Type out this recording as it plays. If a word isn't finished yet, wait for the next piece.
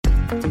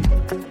Welcome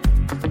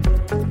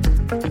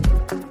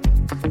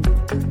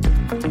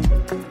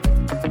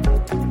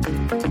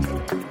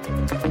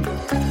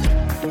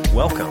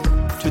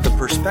to the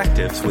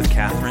Perspectives with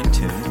Catherine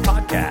Toon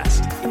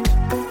podcast.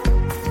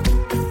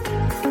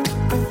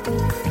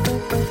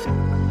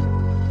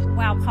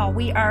 Wow, Paul,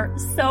 we are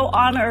so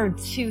honored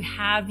to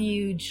have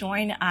you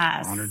join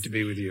us. Honored to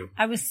be with you.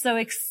 I was so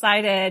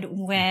excited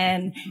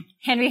when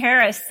Henry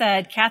Harris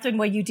said, Catherine,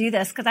 will you do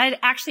this? Because I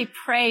actually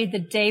prayed the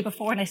day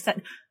before and I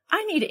said,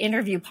 I need to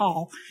interview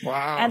Paul.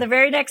 Wow. And the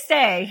very next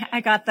day,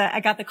 I got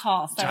the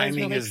call. So I was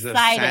Timing really is the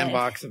excited.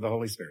 sandbox of the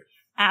Holy Spirit.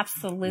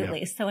 Absolutely.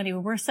 Yeah. So anyway,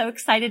 we're so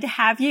excited to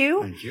have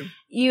you. Thank you.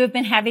 You have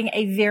been having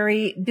a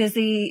very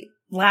busy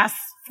last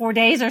 4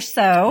 days or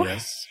so.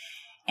 Yes.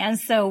 And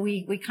so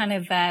we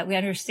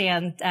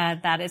understand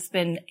that it's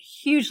been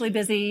hugely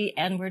busy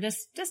and we're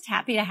just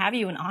happy to have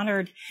you and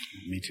honored.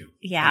 Me too.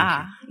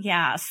 Yeah.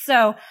 Yeah.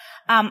 So,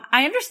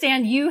 I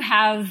understand you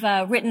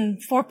have written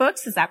 4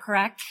 books. Is that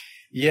correct?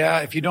 Yeah.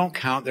 If you don't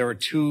count, there were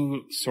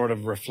 2 sort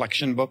of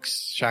reflection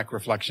books, Shack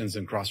Reflections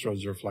and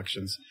Crossroads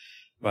Reflections.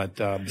 But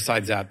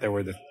besides that, there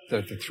were the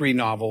 3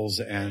 novels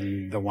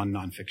and the 1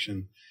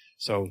 nonfiction.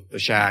 So The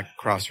Shack,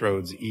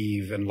 Crossroads,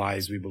 Eve, and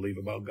Lies We Believe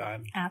About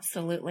God.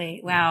 Absolutely.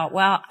 Wow.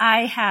 Well,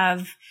 I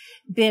have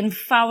been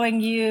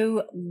following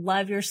you,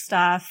 love your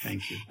stuff.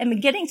 Thank you. And been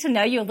getting to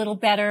know you a little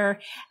better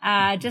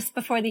just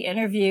before the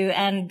interview.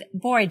 And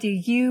boy, do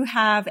you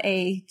have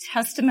a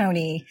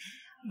testimony.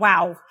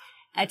 Wow.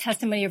 A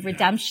testimony of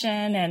redemption.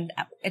 And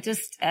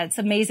it's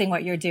amazing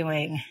what you're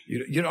doing.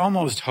 You'd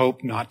almost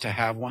hope not to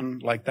have one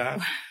like that,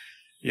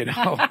 you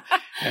know,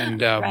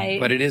 and, Right.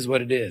 But it is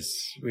what it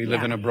is. We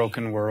live in a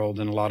broken world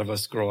and a lot of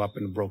us grow up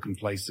in broken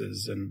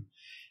places and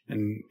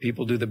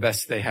people do the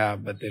best they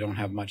have, but they don't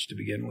have much to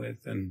begin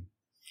with. And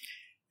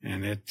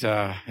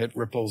it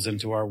ripples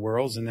into our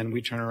worlds and then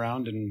we turn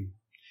around and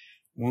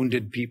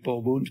wounded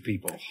people wound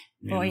people.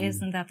 Boy,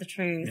 isn't that the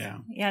truth? Yeah.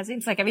 Yeah. It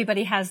seems like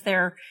everybody has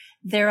their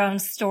own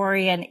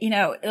story. And, you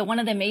know, one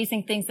of the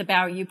amazing things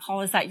about you,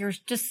 Paul, is that you're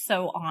just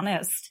so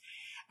honest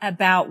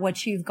about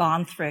what you've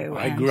gone through.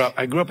 I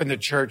grew up in the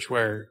church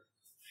where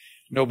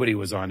nobody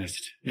was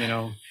honest, you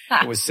know.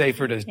 It was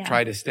safer to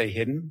try to stay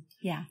hidden.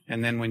 Yeah.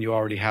 And then when you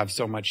already have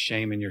so much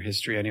shame in your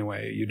history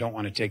anyway, you don't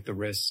want to take the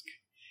risk.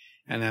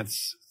 And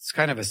it's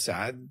kind of a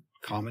sad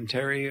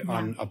commentary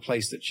on a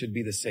place that should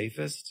be the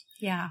safest.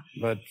 Yeah.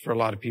 But for a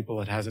lot of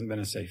people, it hasn't been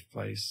a safe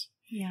place.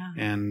 Yeah.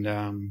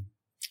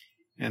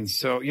 And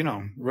so, you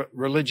know,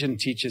 religion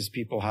teaches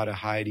people how to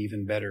hide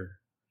even better.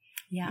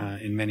 Yeah.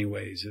 In many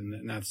ways.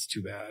 And that's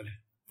too bad.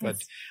 But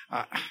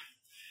I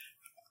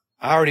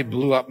already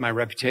blew up my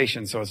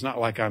reputation, so it's not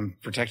like I'm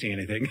protecting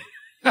anything.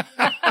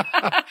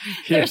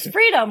 There's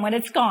freedom when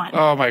it's gone.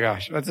 Oh my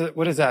gosh.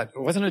 What is that?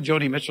 It wasn't a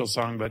Joni Mitchell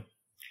song, but,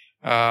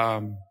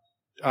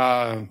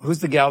 who's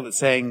the gal that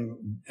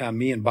sang,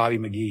 me and Bobby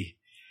McGee?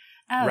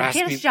 Oh,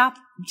 Janis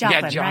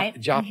Joplin, right?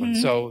 Joplin.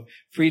 Mm-hmm. So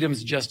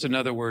freedom's just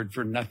another word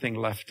for nothing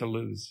left to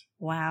lose.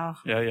 Wow.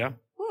 Yeah.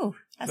 Ooh,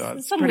 that's So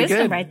some wisdom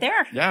good. right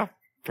there. Yeah.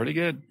 Pretty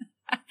good.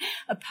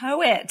 A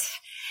poet.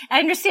 I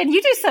understand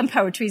you do some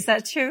poetry. Is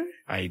that true?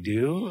 I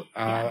do.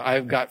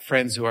 I've got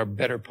friends who are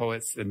better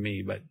poets than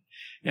me, but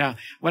yeah,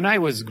 when I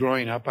was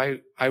growing up,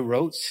 I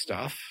wrote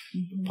stuff,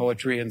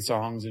 poetry and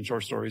songs and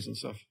short stories and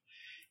stuff,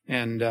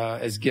 and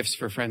as gifts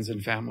for friends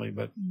and family,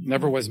 but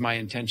never was my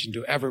intention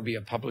to ever be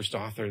a published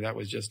author. That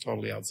was just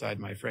totally outside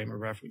my frame of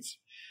reference.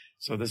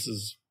 So this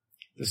is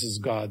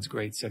God's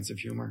great sense of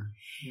humor.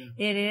 Yeah.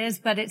 It is,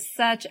 but it's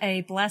such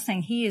a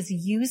blessing. He is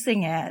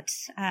using it.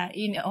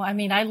 You know, I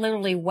mean, I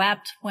literally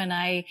wept when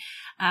I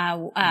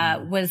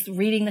was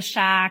reading The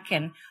Shack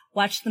and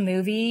watched the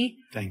movie.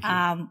 Thank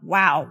you.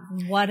 Wow,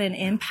 what an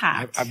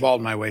impact. I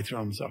bawled my way through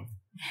them, so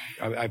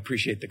I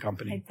appreciate the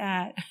company. Like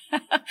that.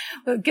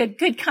 Well,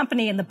 good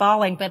company in the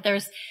bawling, but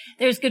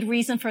there's good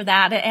reason for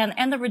that,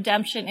 and the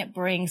redemption it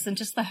brings, and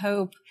just the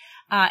hope.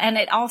 And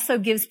it also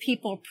gives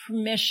people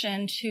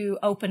permission to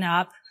open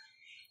up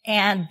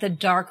and the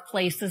dark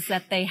places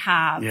that they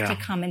have to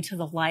come into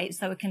the light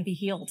so it can be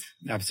healed.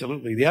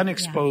 Absolutely. The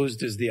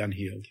unexposed is the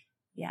unhealed.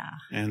 Yeah.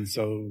 And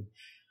so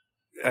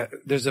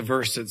there's a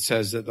verse that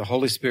says that the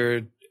Holy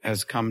Spirit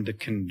has come to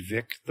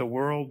convict the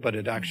world, but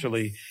it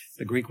actually,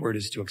 the Greek word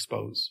is to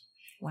expose.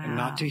 Wow. And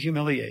not to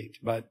humiliate,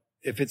 but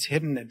if it's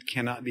hidden, it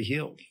cannot be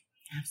healed.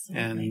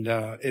 Absolutely. And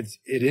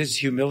it is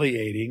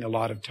humiliating a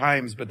lot of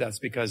times, but that's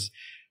because,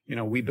 you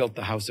know, we built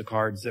the house of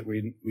cards that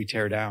we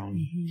tear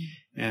down.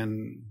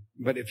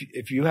 But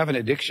if you have an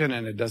addiction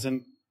and it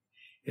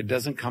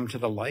doesn't come to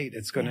the light,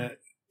 it's going to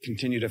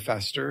continue to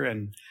fester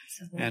and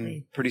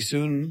pretty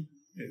soon,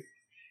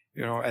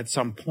 you know, at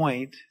some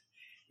point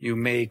you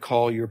may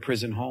call your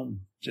prison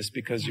home just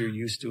because you're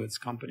used to its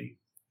company.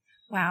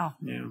 Wow.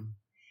 Yeah.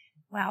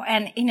 Wow.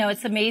 And, you know,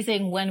 it's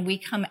amazing when we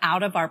come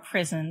out of our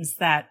prisons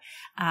that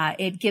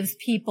it gives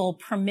people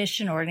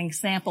permission or an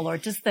example or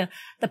just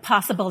the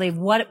possibility of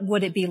what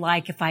would it be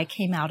like if I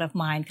came out of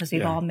mine, because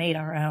we've all made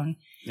our own.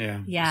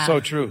 Yeah. Yeah.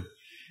 So true.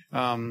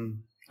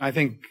 I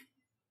think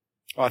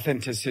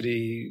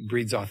authenticity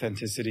breeds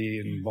authenticity,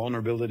 and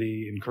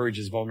vulnerability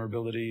encourages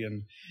vulnerability.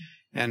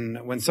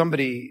 And when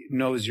somebody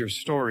knows your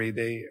story,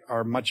 they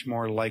are much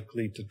more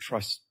likely to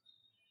trust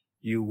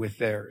you with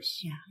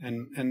theirs. Yeah.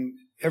 And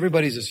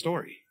everybody's a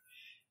story,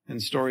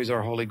 and stories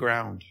are holy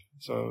ground.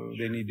 So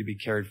they need to be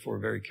cared for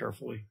very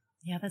carefully.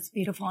 Yeah, that's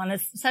beautiful. And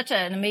it's such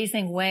an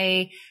amazing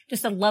way,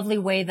 just a lovely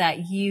way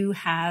that you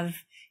have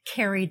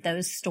carried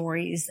those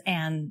stories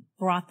and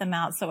brought them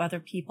out so other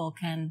people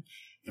can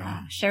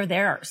share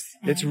theirs.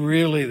 It's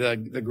really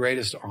the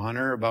greatest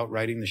honor about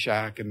writing The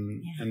Shack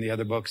and the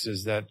other books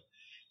is that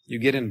you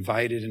get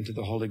invited into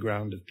the holy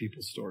ground of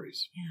people's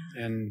stories.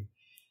 Yeah. And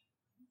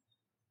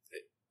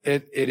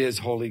it is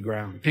holy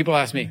ground. People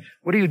ask me,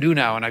 what do you do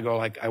now? And I go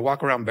I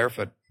walk around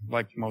barefoot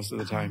like most of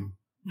the time.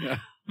 Yeah.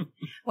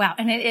 Wow.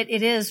 And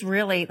it is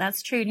really,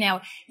 that's true.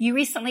 Now, you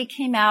recently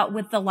came out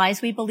with The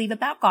Lies We Believe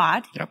About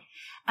God. Yep.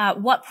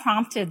 What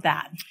prompted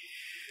that?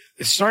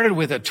 It started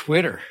with a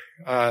Twitter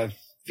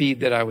feed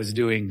that I was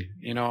doing,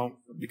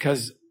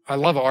 because I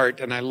love art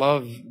and I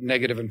love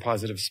negative and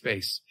positive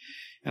space.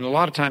 And a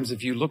lot of times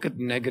if you look at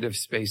negative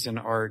space in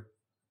art,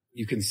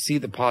 you can see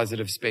the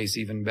positive space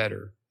even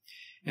better.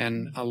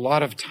 And a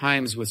lot of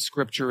times with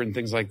scripture and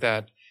things like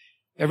that,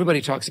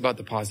 everybody talks about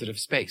the positive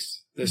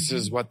space. This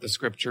is what the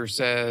scripture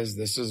says.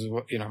 This is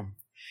what,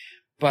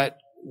 but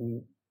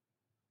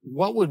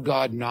what would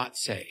God not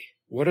say?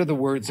 What are the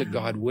words that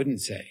God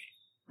wouldn't say?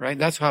 Right?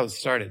 That's how it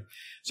started.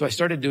 So I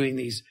started doing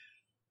these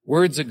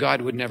words that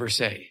God would never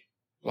say.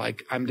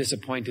 Like, I'm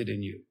disappointed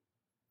in you.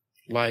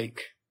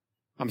 Like,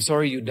 I'm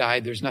sorry you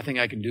died. There's nothing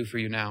I can do for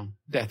you now.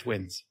 Death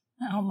wins.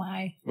 Oh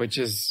my. Which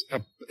is,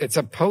 it's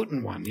a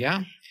potent one.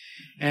 Yeah.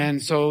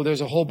 And so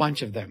there's a whole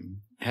bunch of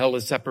them. Hell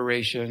is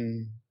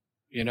separation,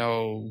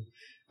 so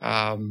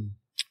I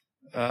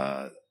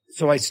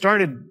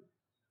started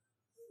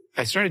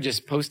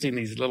just posting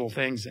these little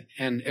things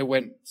and it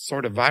went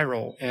sort of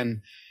viral.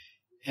 And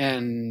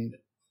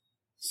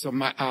so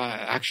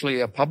actually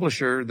a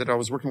publisher that I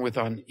was working with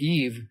on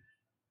Eve,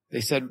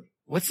 they said,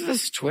 what's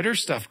this Twitter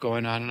stuff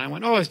going on? And I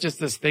went, it's just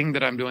this thing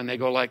that I'm doing. They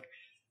go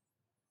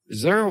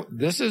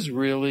this is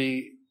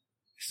really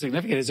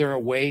significant. Is there a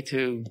way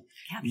to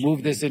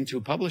move this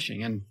into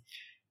publishing? And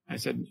I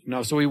said,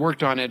 no. So we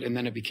worked on it and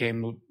then it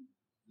became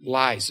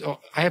Lies. So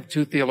I have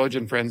two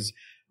theologian friends,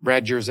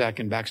 Brad Jersak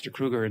and Baxter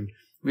Kruger, and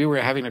we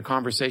were having a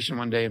conversation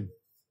one day.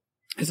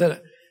 I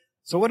said,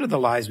 so what are the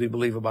lies we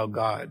believe about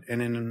God?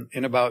 And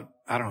in about,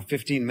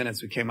 15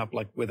 minutes, we came up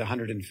with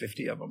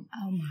 150 of them.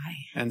 Oh my.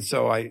 And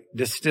so I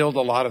distilled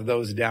a lot of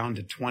those down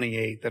to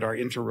 28 that are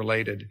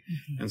interrelated.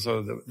 Mm-hmm. And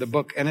so the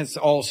book, and it's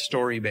all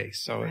story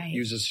based. So right. It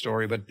uses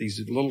story, but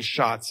these little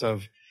shots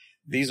of,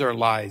 these are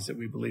lies that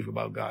we believe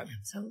about God.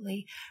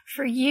 Absolutely.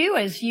 For you,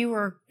 as you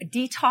were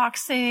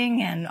detoxing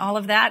and all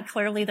of that,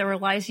 clearly there were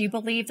lies you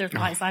believed, there's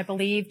lies I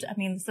believed. I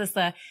mean, this is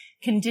the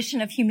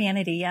condition of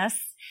humanity, yes?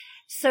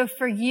 So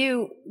for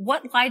you,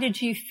 what lie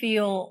did you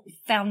feel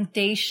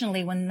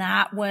foundationally when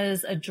that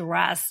was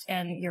addressed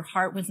and your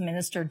heart was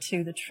ministered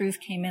to, the truth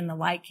came in, the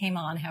light came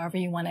on, however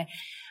you want to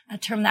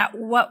term that?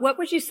 What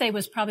would you say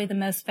was probably the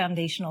most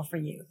foundational for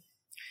you?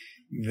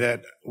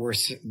 That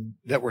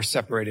we're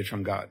separated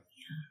from God.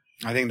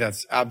 I think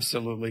that's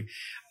absolutely,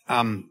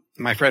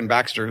 my friend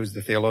Baxter, who's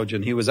the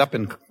theologian, he was up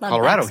in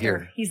Colorado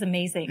here. He's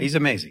amazing. He's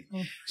amazing.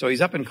 So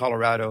he's up in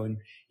Colorado and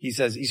he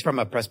says, he's from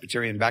a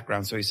Presbyterian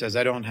background. So he says,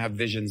 I don't have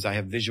visions. I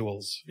have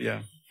visuals.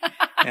 Yeah.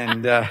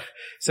 And,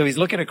 so he's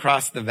looking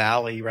across the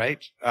valley,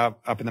 right?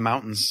 Up in the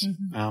mountains,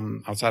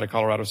 outside of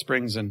Colorado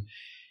Springs.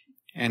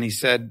 And he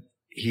said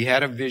he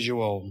had a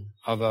visual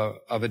of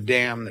a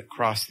dam that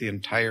crossed the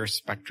entire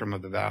spectrum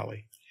of the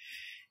valley.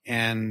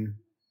 And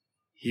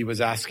he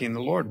was asking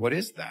the Lord, what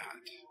is that?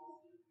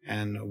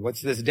 And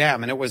what's this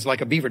dam? And it was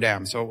like a beaver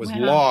dam. So it was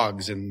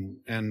logs and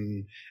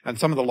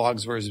some of the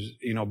logs were,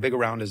 big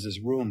around as this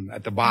room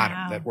at the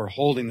bottom that were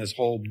holding this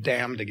whole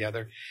dam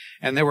together.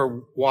 And there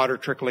were water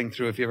trickling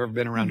through. If you've ever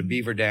been around a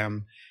beaver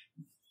dam,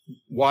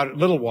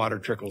 little water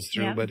trickles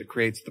through, but it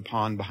creates the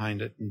pond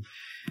behind it.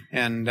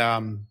 And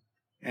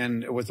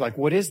it was like,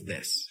 what is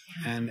this?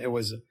 And it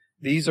was,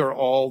 these are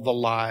all the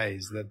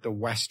lies that the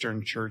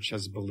Western church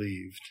has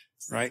believed,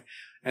 right?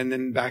 And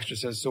then Baxter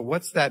says, so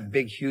what's that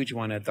big, huge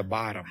one at the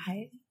bottom?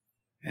 Right.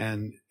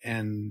 And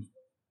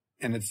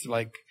it's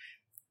like,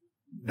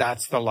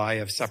 that's the lie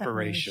of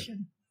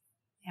separation.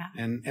 Yeah.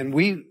 And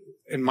we,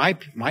 in my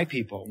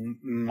people,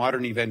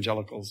 modern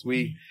evangelicals,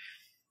 we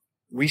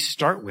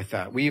start with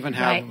that. We even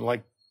have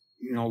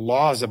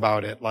laws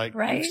about it, like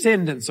you've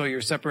sinned and so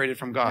you're separated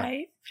from God.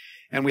 Right.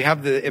 And we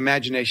have the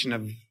imagination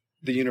of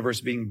the universe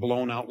being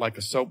blown out like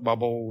a soap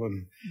bubble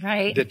and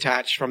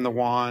detached from the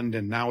wand.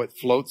 And now it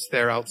floats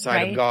there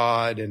outside of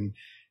God and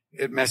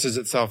it messes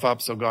itself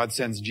up. So God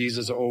sends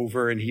Jesus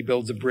over and he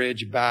builds a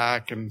bridge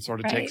back and sort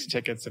of takes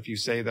tickets if you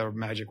say the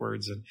magic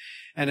words.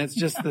 And it's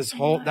just this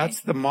whole,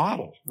 that's the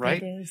model,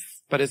 right? It is.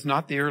 But it's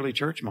not the early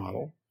church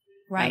model.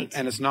 Right.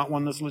 And it's not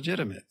one that's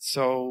legitimate.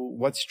 So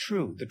what's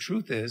true? The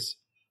truth is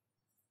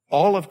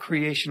all of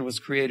creation was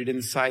created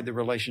inside the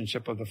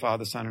relationship of the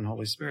Father, Son, and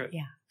Holy Spirit.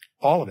 Yeah.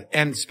 All of it.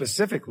 And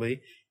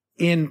specifically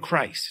in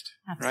Christ.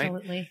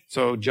 Absolutely. Right?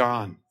 So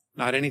John,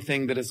 not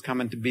anything that has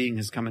come into being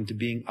has come into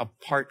being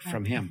apart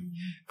from him.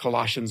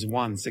 Colossians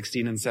 1,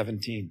 16 and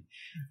 17.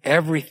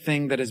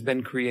 Everything that has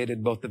been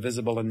created, both the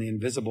visible and the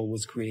invisible,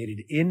 was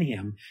created in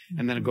him.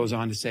 And then it goes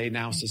on to say,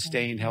 now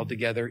sustained, held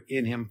together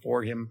in him,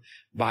 for him,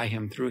 by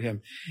him, through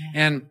him.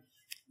 Yeah. And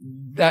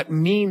that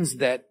means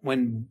that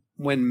when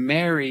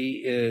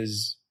Mary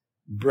is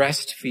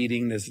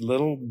breastfeeding this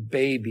little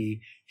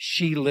baby,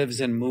 she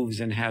lives and moves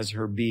and has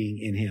her being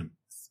in him,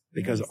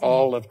 because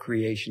all of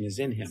creation is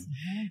in him.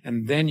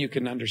 And then you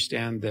can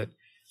understand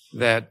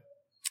that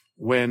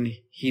when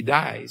he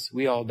dies,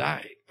 we all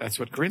die. That's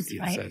what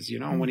Corinthians says. You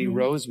know, when he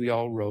rose, we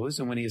all rose.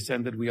 And when he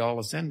ascended, we all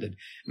ascended.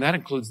 And that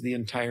includes the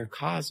entire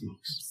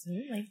cosmos.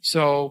 Absolutely.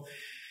 So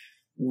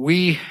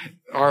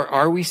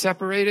are we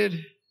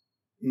separated?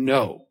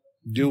 No.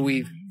 Do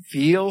we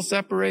feel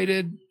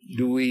separated?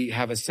 Do we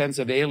have a sense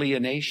of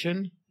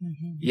alienation?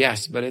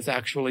 Yes, but it's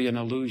actually an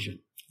illusion.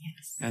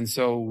 Yes. And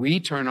so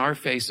we turn our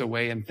face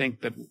away and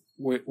think that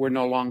we're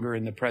no longer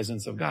in the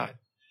presence of God.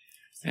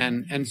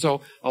 And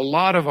so a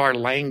lot of our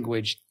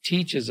language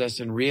teaches us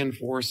and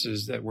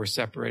reinforces that we're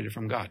separated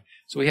from God.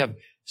 So we have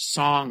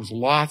songs,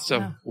 lots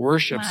of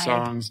worship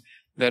songs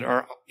that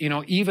are, you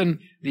know, even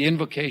the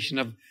invocation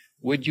of,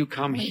 would you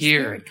come Holy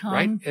here, Spirit, come.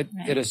 right?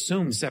 It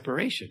assumes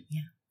separation.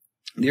 Yeah.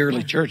 The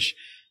early church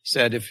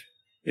said,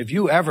 if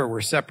you ever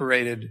were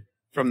separated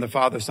from the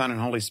Father, Son, and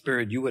Holy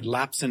Spirit, you would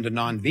lapse into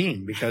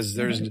non-being, because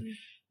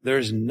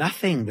there's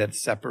nothing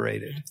that's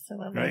separated.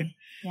 Absolutely. Right?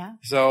 Yeah.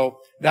 So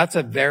that's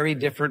a very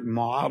different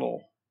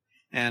model.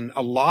 And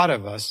a lot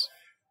of us,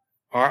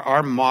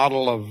 our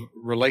model of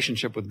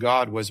relationship with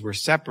God was we're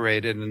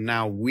separated, and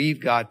now we've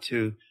got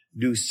to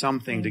do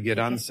something to get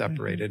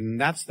unseparated.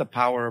 And that's the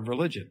power of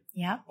religion.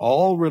 Yeah.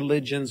 All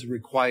religions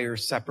require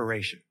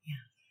separation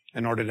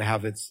in order to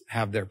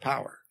have their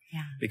power.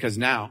 Yeah. Because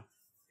now,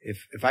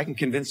 if I can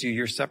convince you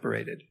you're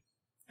separated,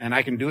 and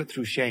I can do it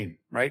through shame,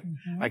 right?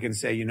 I can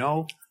say, you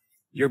know,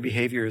 your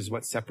behavior is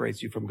what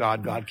separates you from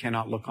God. God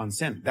cannot look on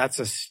sin. That's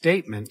a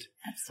statement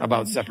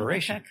about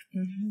separation,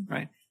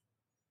 right?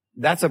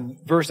 That's a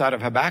verse out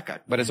of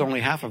Habakkuk, but it's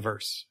only half a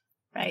verse.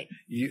 Right.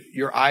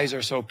 Your eyes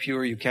are so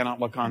pure, you cannot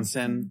look on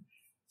sin.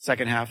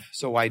 Second half,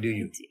 so why do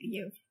you?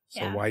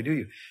 So why do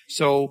you?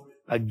 So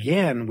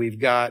again, we've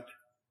got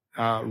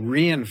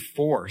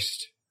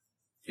reinforced,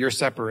 you're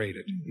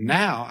separated.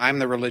 Now I'm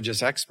the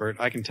religious expert.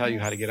 I can tell you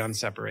how to get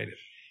unseparated.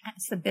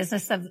 It's the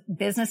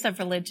business of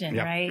religion,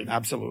 right?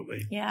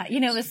 Absolutely. Yeah. You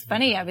know, it was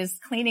funny. I was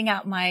cleaning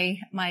out my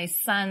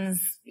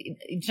son's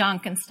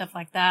junk and stuff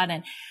like that,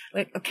 and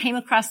I came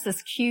across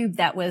this cube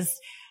that was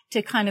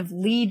to kind of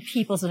lead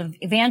people, sort of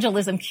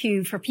evangelism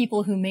cube for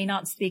people who may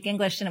not speak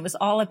English. And it was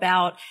all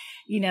about,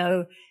 you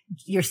know,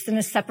 your sin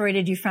has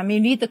separated you from me. You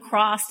need the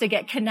cross to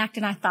get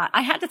connected. And I thought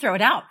I had to throw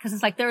it out, because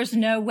it's like, there is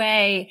no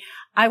way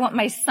I want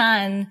my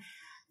son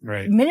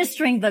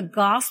ministering the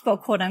gospel,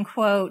 quote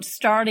unquote,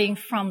 starting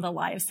from the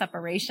lie of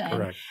separation.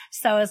 Correct.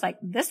 So I was like,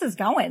 this is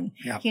going,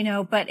 you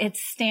know, but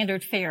it's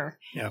standard fare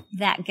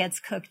that gets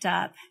cooked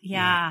up.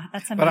 Yeah.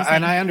 That's amazing.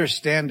 And I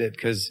understand it,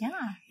 because,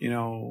 you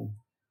know,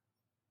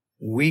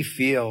 we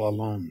feel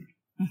alone,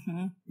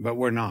 but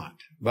we're not,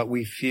 but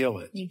we feel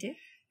it. You do.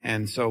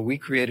 And so we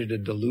created a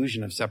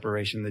delusion of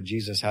separation that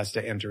Jesus has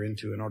to enter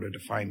into in order to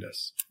find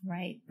us.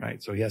 Right.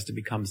 Right. So he has to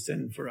become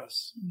sin for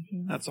us.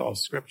 That's all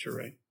scripture,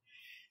 right?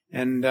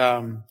 And,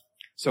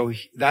 so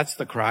that's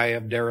the cry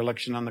of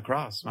dereliction on the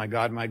cross. My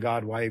God,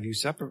 why have you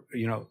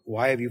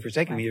why have you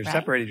forsaken me? You've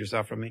separated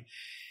yourself from me.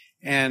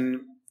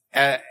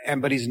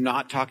 But he's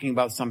not talking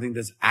about something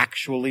that's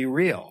actually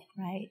real.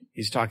 Right.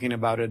 He's talking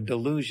about a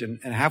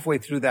delusion. And halfway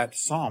through that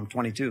Psalm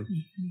 22,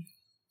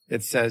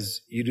 it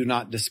says, you do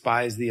not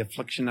despise the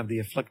affliction of the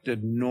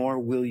afflicted, nor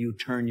will you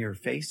turn your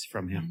face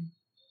from him.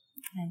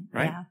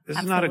 Right? Yeah, this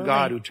is not a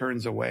God who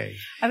turns away.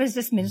 I was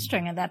just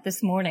ministering on that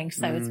this morning,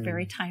 so it's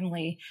very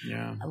timely.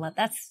 Yeah.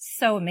 That's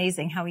so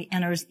amazing how he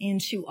enters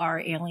into our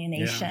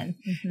alienation.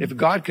 Yeah. If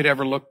God could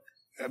ever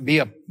be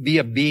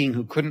a being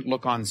who couldn't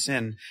look on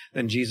sin,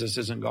 then Jesus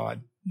isn't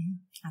God.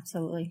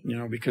 Absolutely. You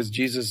know, because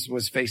Jesus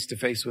was face to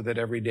face with it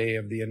every day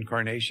of the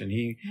incarnation.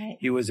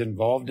 He was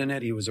involved in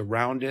it. He was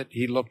around it.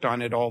 He looked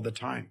on it all the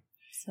time.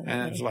 Absolutely.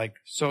 And it's like,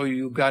 so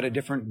you've got a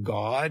different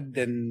God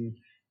than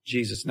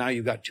Jesus. Now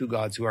you've got two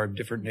gods who are of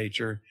different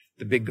nature.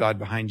 The big God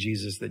behind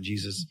Jesus, that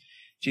Jesus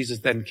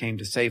then came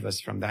to save us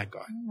from that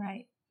God.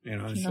 Right. You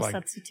know, it's no like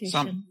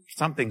substitution.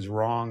 Something's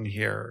wrong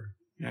here.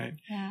 Right?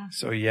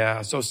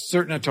 Yeah. So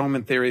certain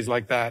atonement theories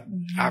like that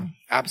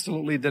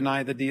absolutely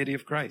deny the deity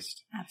of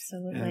Christ.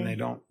 Absolutely.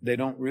 And they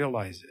don't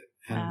realize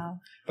it. Wow.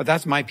 But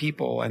that's my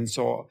people. And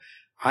so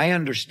I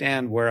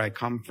understand where I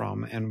come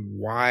from and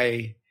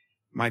why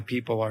my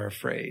people are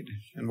afraid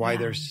and why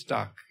they're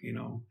stuck, you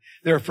know.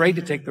 They're afraid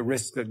to take the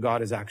risk that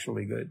God is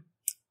actually good.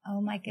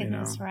 Oh my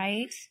goodness,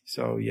 right?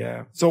 So,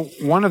 yeah. So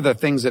one of the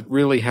things that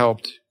really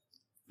helped,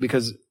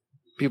 because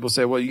people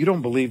say, well, you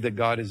don't believe that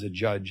God is a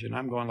judge. And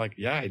I'm going like,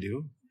 yeah, I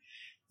do.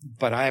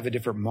 But I have a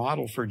different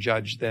model for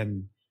judge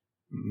than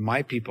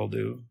my people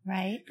do.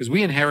 Right. Because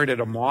we inherited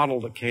a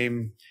model that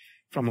came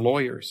from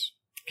lawyers.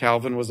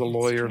 Calvin was a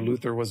lawyer. true.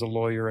 Luther was a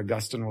lawyer.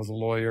 Augustine was a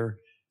lawyer.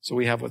 So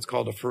we have what's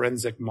called a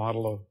forensic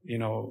model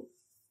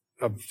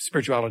of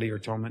spirituality or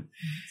atonement.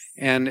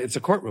 And it's a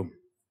courtroom.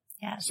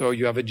 Yes. So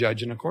you have a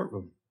judge in a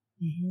courtroom.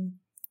 Mm-hmm.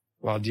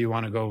 Well, do you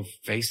want to go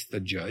face the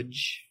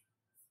judge?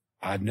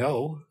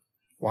 No.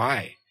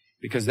 Why?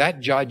 Because that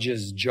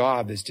judge's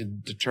job is to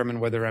determine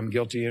whether I'm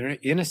guilty or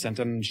innocent.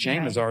 And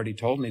shame has already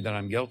told me that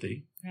I'm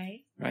guilty. Right.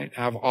 Right?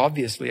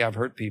 I've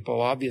hurt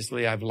people.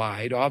 Obviously, I've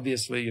lied.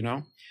 Obviously,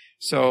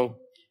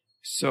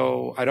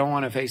 So I don't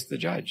want to face the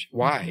judge.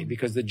 Why?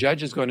 Because the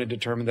judge is going to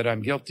determine that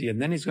I'm guilty,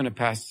 and then he's going to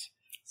pass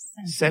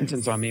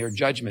sentence on me or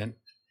judgment.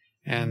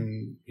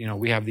 And,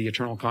 we have the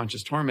eternal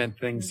conscious torment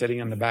thing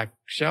sitting on the back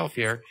shelf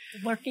here.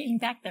 Lurking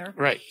back there.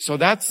 Right. So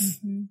that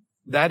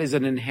is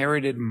an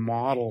inherited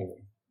model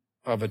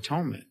of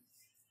atonement.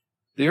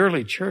 The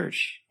early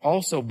church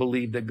also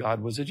believed that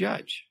God was a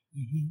judge,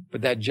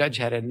 but that judge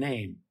had a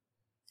name,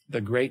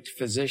 the great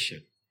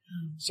physician.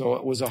 So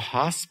it was a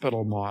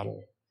hospital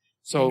model.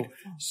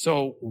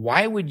 So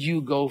why would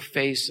you go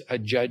face a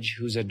judge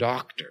who's a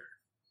doctor?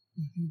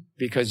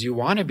 Because you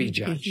want to be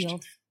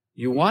judged.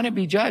 You want to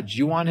be judged.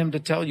 You want him to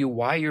tell you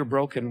why you're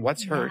broken,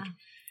 what's hurt.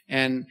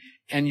 And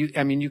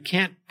you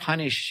can't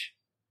punish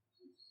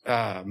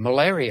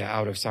malaria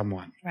out of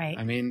someone. Right.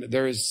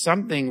 There is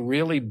something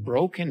really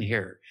broken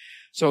here.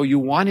 So you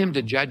want him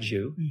to judge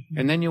you,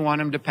 and then you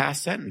want him to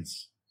pass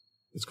sentence.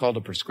 It's called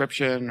a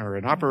prescription or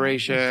an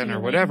operation or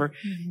whatever.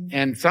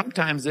 And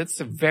sometimes it's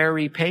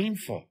very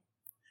painful.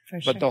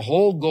 But the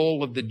whole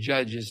goal of the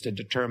judge is to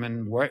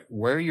determine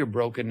where you're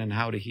broken and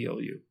how to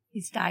heal you.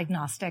 He's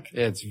diagnostic.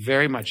 It's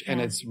very much, and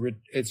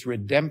it's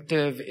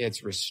redemptive,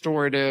 it's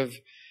restorative.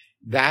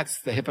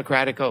 That's the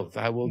Hippocratic Oath.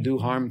 I will do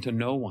harm to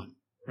no one,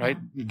 right?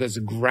 That's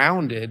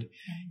grounded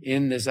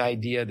in this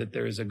idea that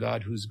there is a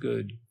God who's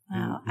good.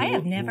 Wow. I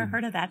have never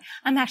heard of that.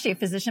 I'm actually a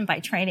physician by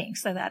training,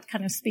 so that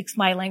kind of speaks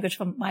my language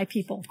from my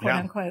people, quote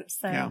unquote.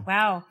 So,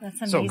 wow,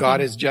 that's amazing. So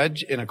God is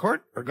judge in a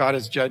court, or God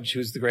is judge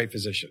who's the great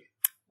physician?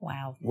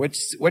 Wow.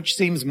 Which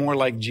seems more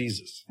like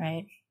Jesus.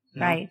 Right.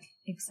 Right.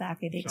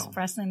 Exactly. The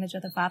express image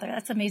of the Father.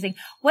 That's amazing.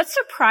 What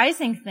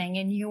surprising thing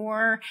in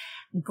your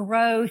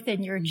growth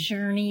and your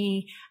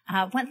journey,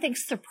 what thing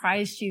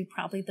surprised you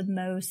probably the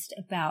most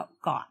about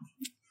God?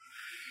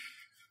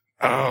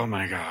 Oh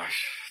my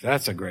gosh.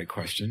 That's a great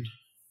question.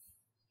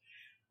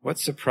 What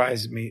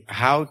surprised me?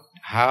 How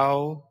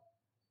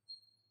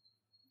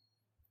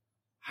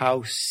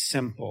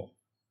simple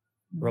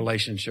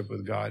relationship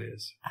with God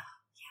is.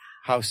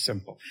 How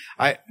simple.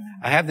 I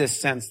have this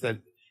sense that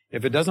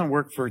if it doesn't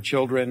work for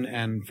children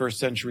and first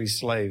century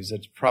slaves,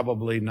 it's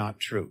probably not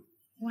true.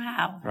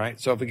 Wow. Right?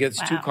 So if it gets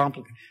too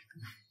complicated,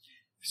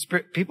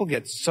 people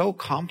get so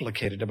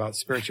complicated about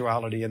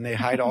spirituality, and they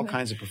hide all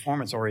kinds of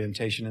performance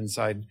orientation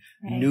inside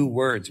new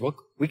words. Well,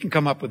 we can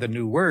come up with a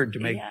new word to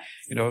make,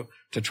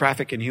 to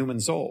traffic in human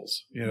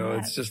souls.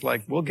 It's just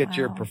like, we'll get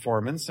your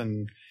performance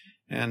and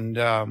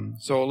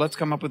so let's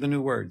come up with a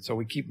new word. So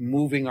we keep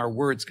moving our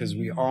words because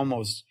we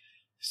almost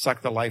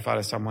suck the life out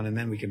of someone, and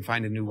then we can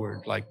find a new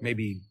word, like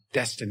maybe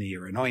destiny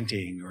or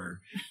anointing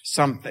or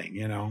something,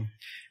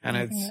 and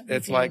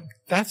it's like,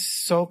 that's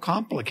so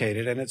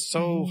complicated and it's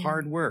so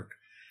hard work.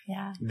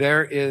 Yeah.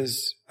 There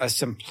is a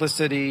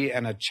simplicity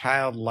and a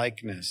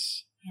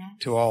childlikeness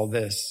to all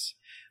this,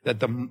 that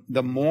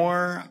the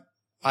more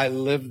I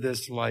live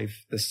this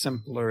life, the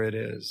simpler it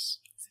is.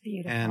 It's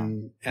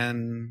beautiful.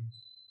 And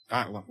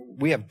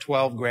we have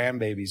 12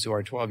 grandbabies who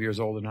are 12 years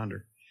old and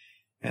under.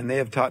 And they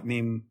have taught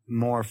me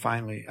more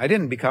finally. I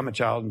didn't become a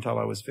child until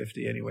I was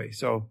 50 anyway.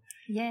 So,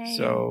 Yay.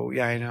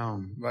 I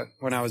know. But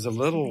when I was a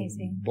little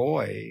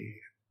boy,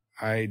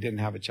 I didn't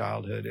have a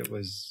childhood. It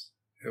was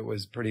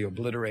pretty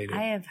obliterated.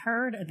 I have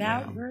heard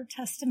about your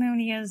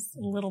testimony as a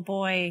little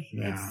boy.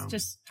 Yeah. It's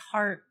just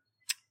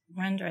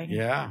heart-rending.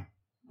 Yeah.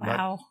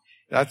 Wow.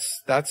 But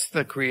that's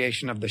the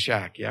creation of the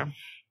shack, yeah?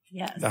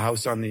 Yes. The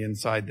house on the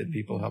inside that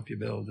people help you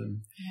build.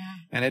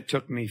 And it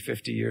took me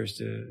 50 years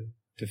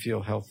to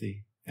feel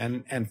healthy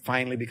and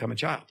finally become a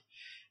child.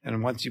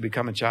 And once you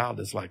become a child,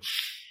 it's like,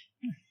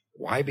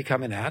 why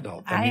become an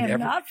adult? I am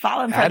not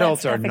falling for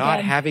adults that are not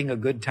again. having a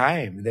good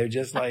time. They're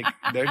just like,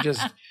 they're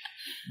just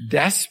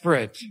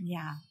desperate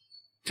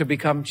to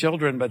become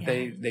children, but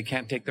they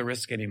can't take the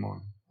risk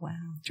anymore. Wow.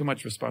 Too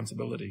much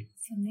responsibility.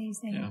 It's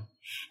amazing. Yeah.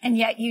 And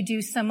yet you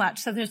do so much.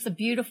 So there's a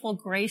beautiful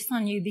grace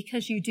on you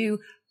because you do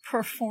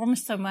perform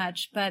so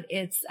much, but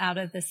it's out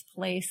of this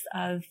place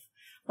of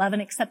love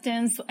and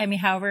acceptance. I mean,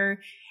 how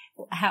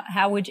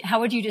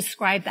would you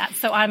describe that?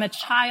 So I'm a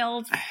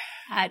child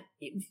when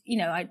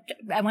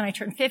I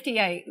turned 50,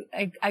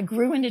 I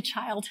grew into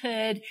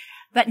childhood,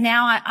 but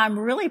now I'm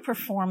really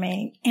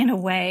performing in a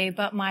way,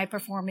 but my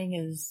performing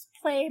is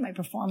play. My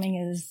performing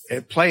is...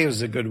 Play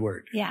is a good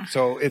word. Yeah.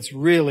 So it's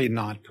really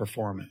not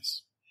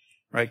performance,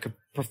 right?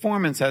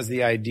 Performance has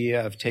the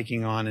idea of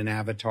taking on an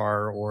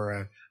avatar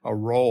or a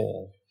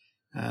role.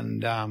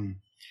 And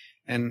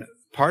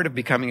part of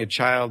becoming a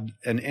child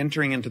and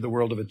entering into the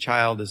world of a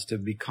child is to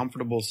be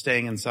comfortable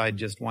staying inside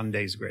just one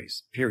day's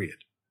grace, period.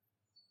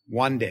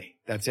 One day.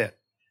 That's it.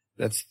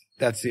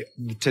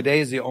 Today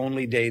is the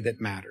only day that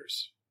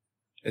matters.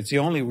 It's the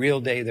only real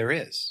day there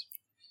is.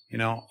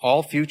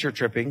 All future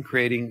tripping,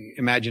 creating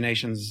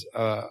imaginations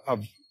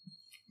of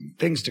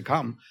things to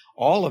come,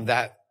 all of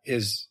that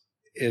is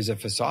a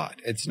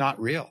facade. It's not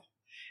real.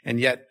 And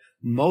yet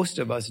most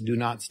of us do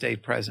not stay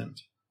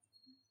present.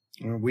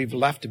 We've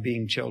left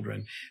being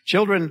children.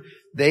 Children,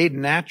 they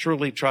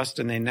naturally trust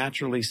and they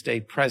naturally stay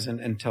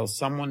present until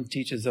someone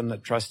teaches them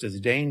that trust is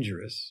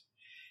dangerous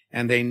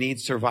and they need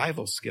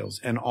survival skills.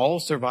 And all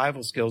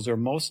survival skills, or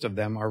most of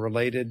them, are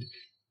related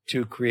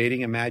to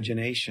creating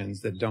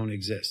imaginations that don't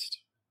exist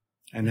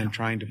and then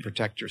trying to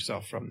protect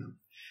yourself from them.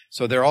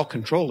 So they're all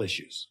control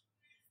issues.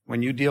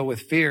 When you deal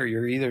with fear,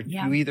 you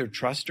either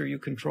trust or you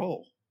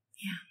control.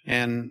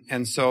 Yeah.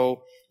 And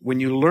so when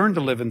you learn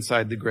to live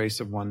inside the grace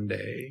of one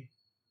day,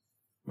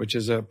 which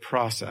is a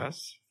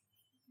process,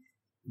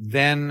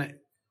 then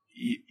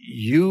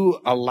you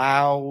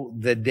allow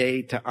the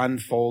day to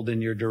unfold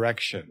in your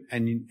direction,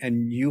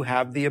 and you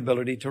have the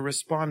ability to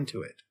respond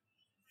to it.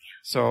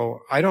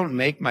 So I don't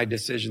make my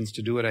decisions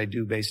to do what I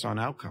do based on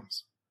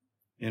outcomes.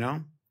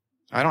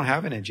 I don't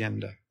have an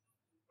agenda.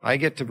 I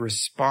get to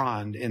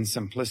respond in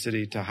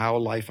simplicity to how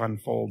life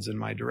unfolds in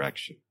my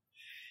direction.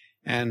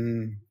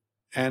 And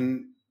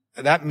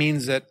that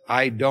means that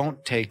I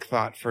don't take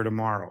thought for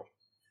tomorrow.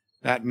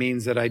 That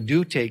means that I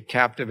do take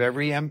captive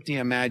every empty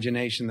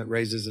imagination that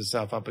raises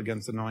itself up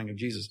against the knowing of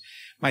Jesus.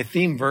 My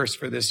theme verse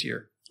for this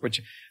year,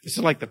 which this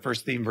is like the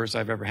first theme verse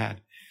I've ever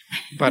had,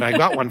 but I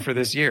got one for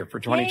this year,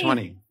 for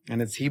 2020. Yay.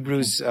 And it's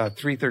Hebrews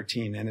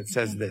 3:13, and it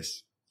says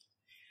this: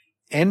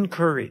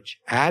 encourage,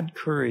 add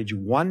courage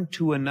one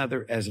to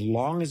another as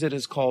long as it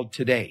is called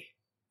today,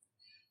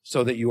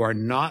 so that you are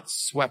not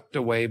swept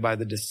away by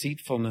the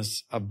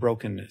deceitfulness of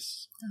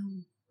brokenness.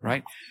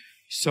 Right?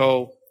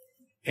 So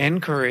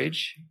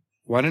encourage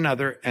one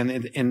another, and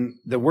in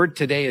the word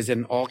today is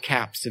in all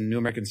caps in New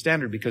American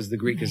Standard because the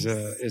Greek is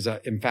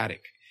a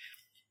emphatic.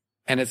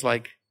 And it's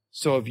like,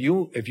 so if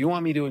you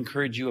want me to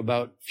encourage you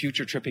about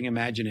future tripping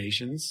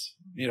imaginations,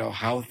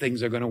 how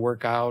things are going to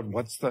work out,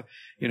 what's the,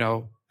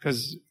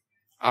 because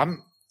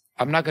I'm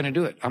not going to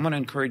do it. I'm going to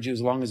encourage you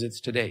as long as it's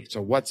today. So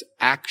what's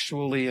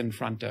actually in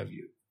front of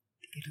you?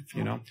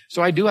 Beautiful.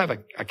 So I do have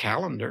a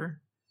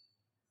calendar,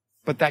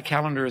 but that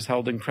calendar is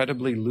held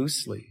incredibly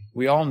loosely.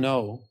 We all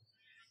know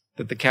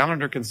that the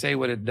calendar can say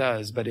what it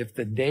does, but if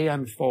the day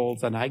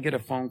unfolds and I get a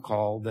phone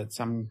call that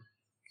some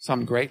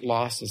great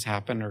loss has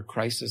happened or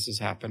crisis has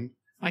happened,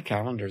 my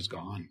calendar's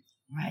gone.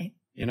 Right.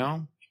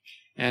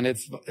 And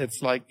it's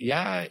like,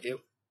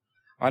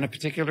 on a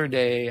particular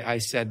day, I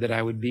said that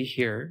I would be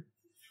here.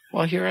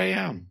 Well, here I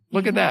am.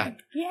 Look at that.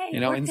 Yay,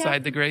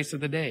 inside the grace of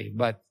the day.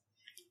 But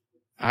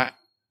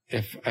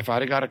if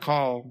I'd have got a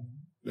call,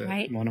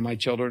 one of my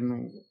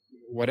children,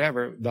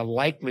 whatever, the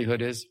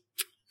likelihood is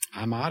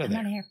I'm out of there.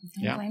 I'm out of here.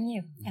 Don't blame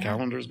you. The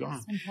calendar's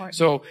gone. Important.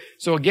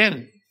 So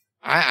again,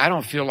 I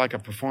don't feel like a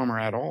performer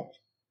at all.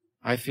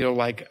 I feel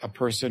like a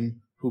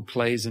person who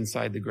plays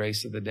inside the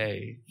grace of the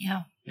day.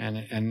 Yeah.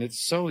 And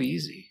it's so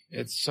easy.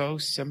 It's so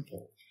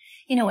simple.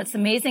 What's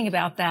amazing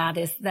about that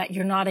is that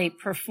you're not a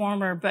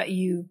performer, but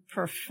you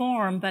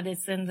perform, but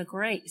it's in the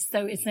grace.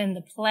 So it's in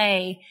the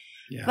play.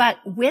 Yeah. But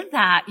with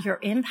that, your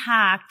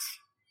impact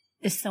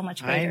is so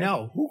much greater. I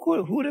know. Who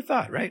would have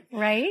thought, right?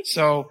 Right.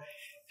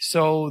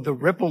 So the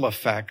ripple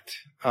effect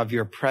of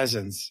your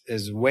presence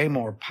is way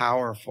more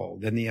powerful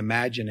than the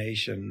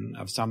imagination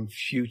of some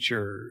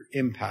future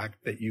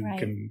impact that you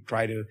can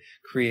try to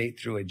create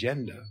through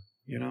agenda,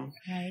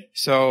 Right.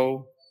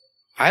 So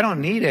I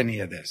don't need any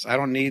of this. I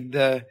don't need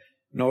the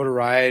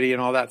notoriety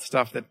and all that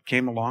stuff that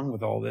came along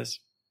with all this.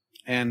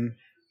 And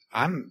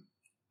I'm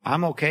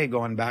okay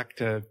going back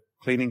to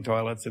cleaning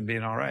toilets and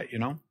being all right,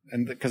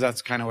 and because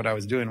that's kind of what I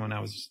was doing when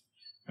I was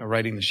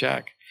writing The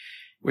Shack,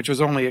 which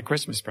was only a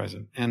Christmas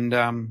present.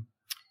 And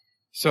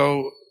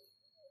so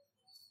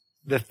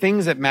the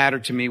things that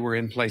mattered to me were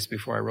in place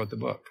before I wrote the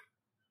book.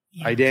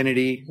 Yeah.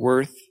 Identity,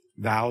 worth,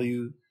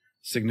 value,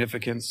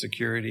 significance,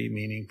 security,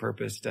 meaning,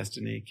 purpose,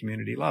 destiny,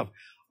 community, love.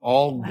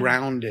 All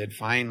grounded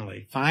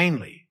finally,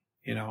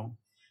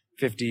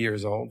 50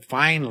 years old,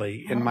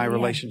 finally in my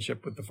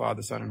relationship with the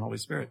Father, Son, and Holy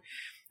Spirit.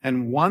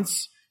 And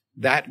once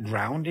that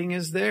grounding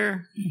is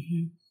there,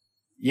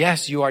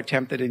 yes, you are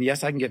tempted, and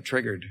yes, I can get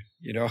triggered.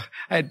 I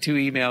had 2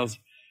 emails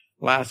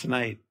last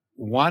night.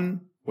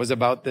 One was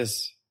about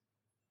this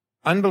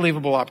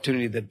unbelievable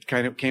opportunity that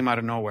kind of came out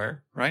of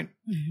nowhere, right?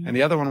 Mm-hmm. And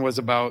the other one was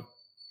about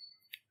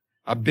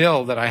a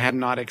bill that I had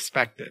not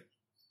expected,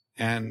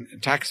 and a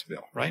tax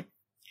bill, right?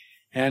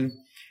 And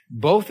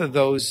both of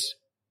those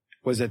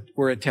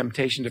were a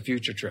temptation to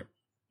future trip.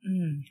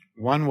 Mm.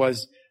 One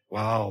was,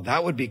 wow,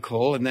 that would be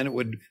cool. And then it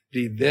would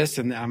be this,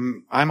 and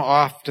I'm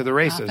off to the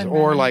races.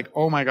 Or like,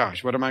 oh my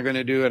gosh, what am I going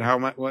to do? And how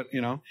much,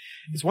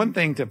 it's one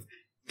thing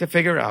to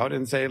figure out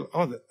and say,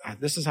 oh,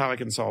 this is how I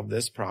can solve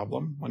this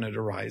problem when it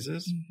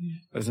arises. Mm-hmm.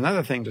 But it's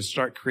another thing to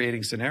start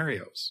creating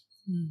scenarios,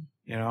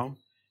 you know.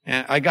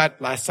 And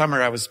last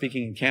summer I was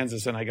speaking in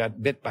Kansas and I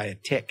got bit by a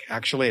tick.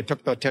 Actually, I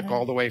took the tick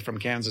all the way from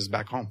Kansas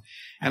back home.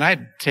 And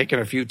I'd taken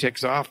a few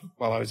ticks off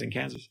while I was in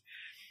Kansas.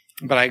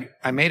 But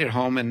I made it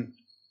home and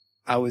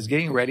I was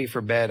getting ready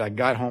for bed. I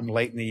got home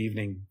late in the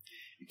evening.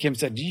 Kim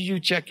said, "Did you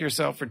check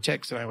yourself for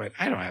ticks?" And I went,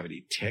 "I don't have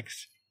any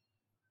ticks."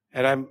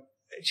 And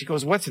she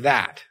goes, "What's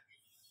that?"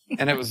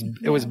 And it was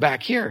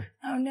back here.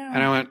 Oh no.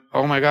 And I went,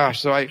 "Oh my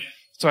gosh." So I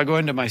go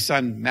into my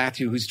son,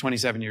 Matthew, who's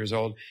 27 years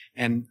old,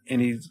 and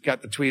he's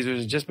got the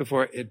tweezers, and just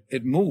before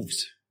it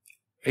moves.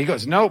 He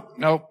goes, nope,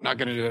 not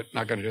going to do it.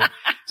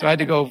 So I had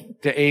to go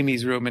to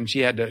Amy's room and she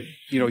had to,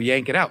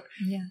 yank it out.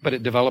 Yeah. But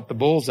it developed the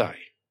bullseye.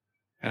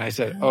 And I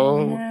said,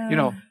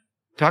 no.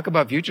 Talk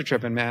about future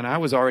tripping, man. I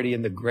was already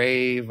in the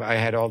grave. I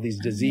had all these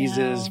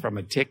diseases from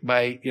a tick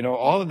bite,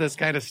 all of this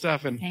kind of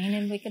stuff. And pain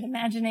and wicked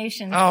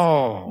imaginations.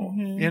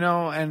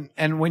 And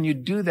when you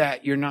do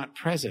that, you're not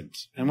present.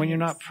 And when you're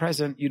not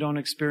present, you don't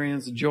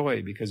experience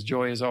joy because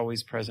joy is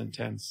always present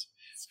tense.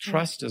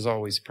 Trust is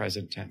always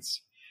present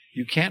tense.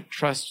 You can't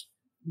trust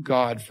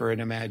God for an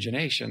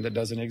imagination that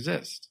doesn't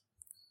exist,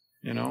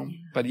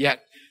 but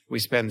yet we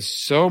spend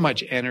so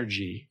much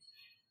energy,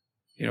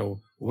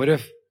 what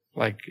if,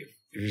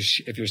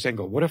 if you're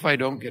single, what if I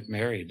don't get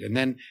married? And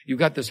then you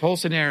got this whole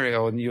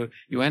scenario and you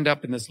end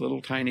up in this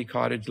little tiny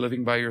cottage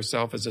living by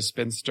yourself as a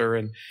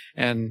spinster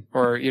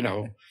or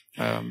a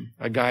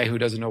guy who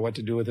doesn't know what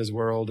to do with his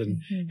world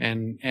and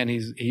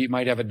he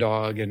might have a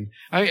dog. And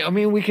I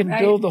mean, we can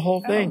build the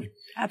whole thing.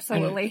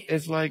 Absolutely. And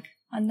it's like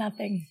on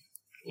nothing.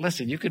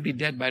 Listen, you could be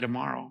dead by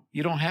tomorrow.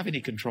 You don't have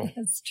any control.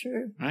 That's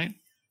true. Right?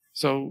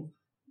 So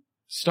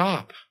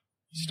stop.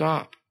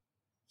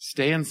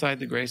 Stay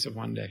inside the grace of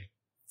one day.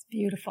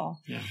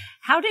 Beautiful. Yeah.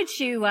 What did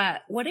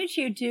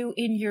you do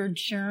in your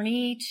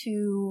journey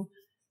to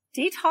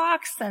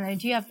detox?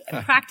 And do you have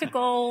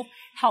practical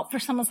help for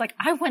someone's like,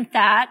 I went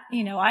that,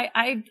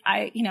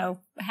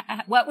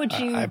 what would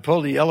you? I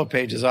pulled the yellow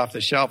pages off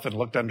the shelf and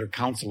looked under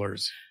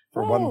counselors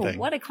for one thing.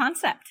 What a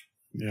concept.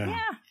 Yeah.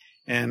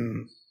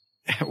 And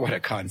what a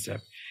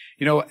concept.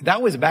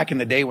 That was back in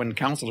the day when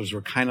counselors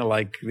were kind of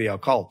like the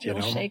occult, A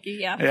little shaky,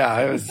 yeah. Yeah,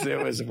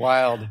 it was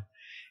wild.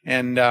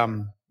 And,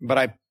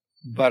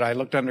 but I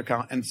looked under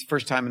and it's the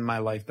first time in my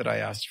life that I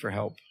asked for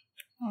help.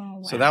 Oh,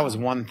 wow. So that was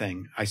one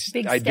thing. I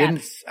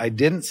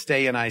didn't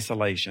stay in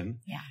isolation.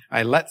 Yeah.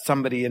 I let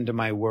somebody into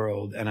my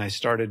world and I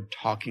started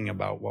talking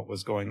about what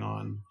was going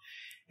on.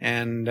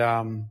 And,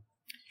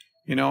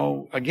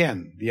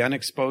 again, the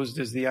unexposed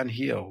is the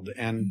unhealed.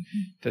 And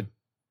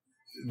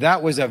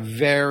that was a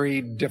very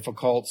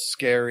difficult,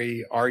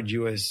 scary,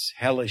 arduous,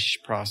 hellish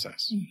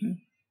process. Mm-hmm.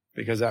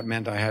 Because that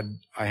meant I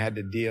had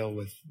to deal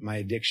with my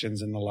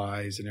addictions and the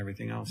lies and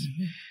everything else.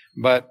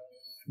 Mm-hmm. But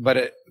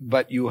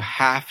you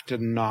have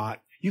to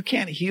you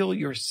can't heal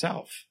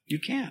yourself. You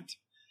can't.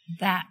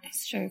 That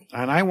is true.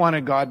 And I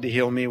wanted God to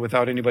heal me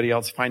without anybody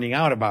else finding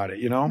out about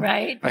it,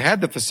 Right. I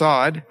had the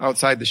facade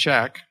outside the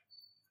shack.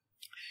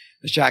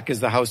 The shack is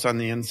the house on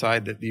the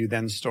inside that you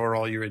then store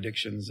all your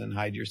addictions and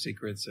hide your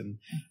secrets and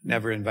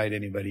never invite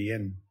anybody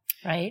in.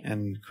 Right.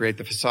 And create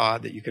the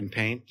facade that you can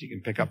paint. You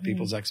can pick up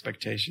people's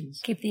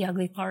expectations. Keep the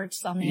ugly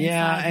parts on the inside.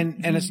 Yeah,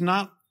 and it's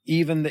not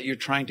even that you're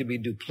trying to be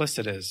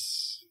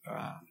duplicitous.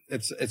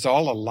 It's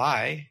all a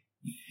lie.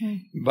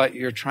 Mm-hmm. But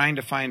you're trying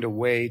to find a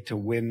way to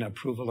win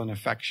approval and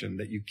affection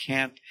that you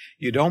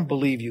don't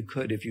believe you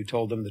could if you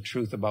told them the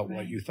truth about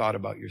what you thought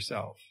about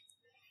yourself.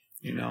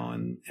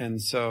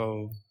 And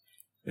so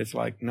it's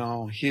like,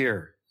 no,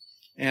 here.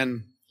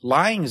 And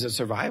lying is a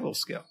survival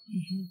skill.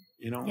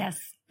 Mm-hmm. Yes.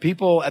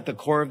 People at the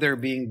core of their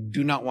being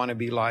do not want to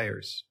be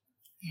liars.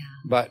 Yeah.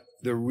 But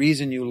the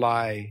reason you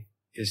lie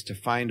is to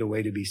find a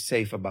way to be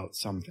safe about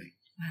something.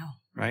 Wow.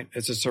 Right?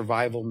 It's a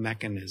survival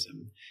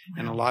mechanism. Wow.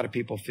 And a lot of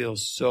people feel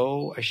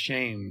so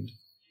ashamed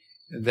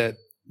that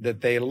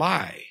they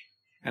lie.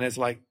 And it's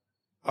like,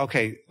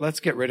 okay,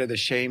 let's get rid of the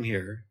shame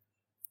here.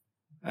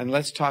 And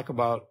let's talk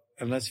about,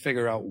 and let's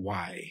figure out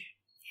why.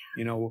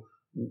 Yeah.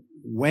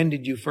 When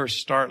did you first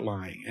start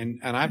lying?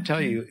 And I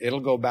tell you, it'll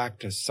go back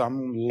to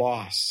some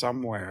loss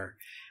somewhere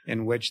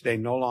in which they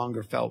no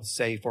longer felt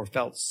safe or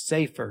felt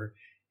safer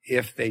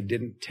if they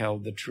didn't tell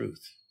the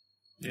truth.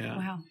 Yeah.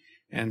 Wow.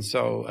 And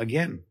so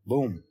again,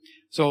 boom.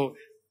 So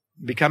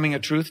becoming a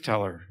truth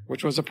teller,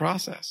 which was a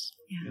process,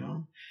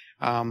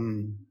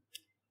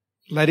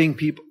 letting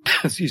people,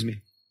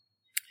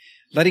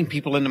 letting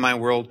people into my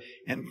world.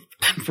 And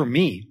for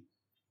me,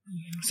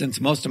 since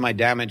most of my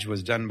damage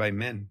was done by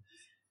men,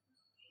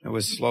 it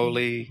was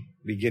slowly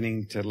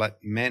beginning to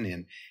let men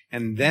in.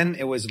 And then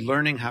it was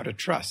learning how to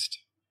trust,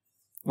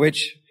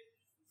 which,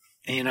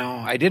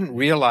 I didn't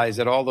realize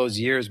that all those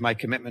years my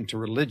commitment to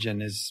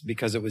religion is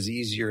because it was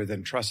easier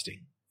than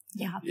trusting.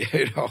 Yeah.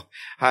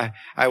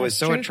 I was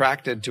so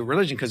attracted to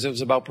religion because it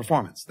was about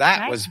performance.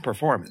 That was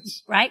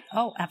performance. Right.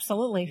 Oh,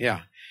 absolutely.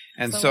 Yeah.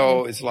 And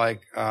so it's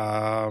like,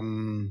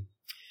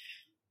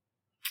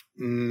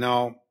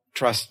 no.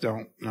 Trust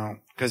no.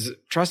 Because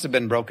trust had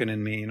been broken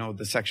in me,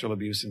 the sexual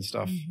abuse and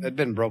stuff. Mm-hmm. It had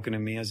been broken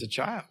in me as a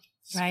child.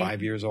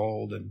 5 years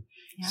old and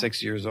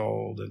 6 years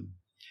old. And,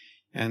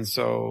 And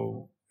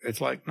so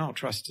it's like, no,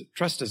 trust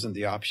isn't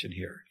the option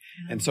here.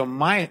 And so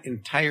my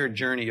entire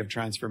journey of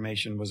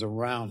transformation was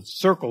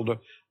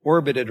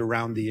orbited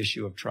around the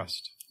issue of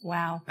trust.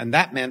 Wow. And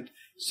that meant,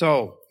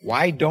 so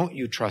why don't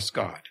you trust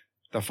God,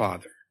 the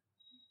Father?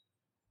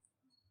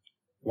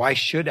 Why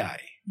should I?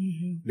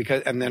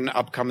 Because, and then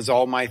up comes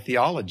all my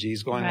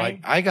theologies going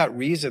like, I got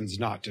reasons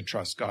not to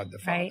trust God, the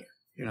Father,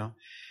 you know?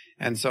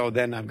 And so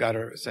then I've got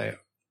to say,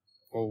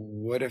 well,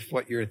 what if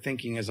what you're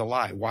thinking is a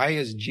lie? Why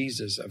is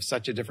Jesus of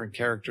such a different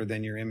character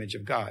than your image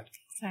of God?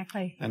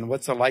 Exactly. And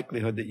what's the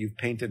likelihood that you've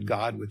painted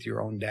God with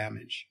your own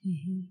damage?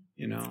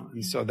 You know,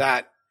 and so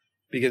that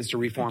begins to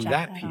reform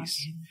that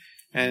piece.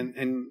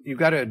 And you've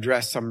got to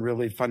address some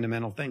really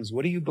fundamental things.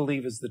 What do you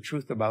believe is the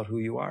truth about who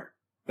you are?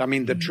 I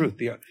mean, the truth.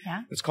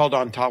 It's called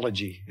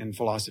ontology in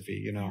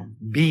philosophy, you know,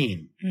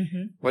 being.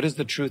 What is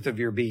the truth of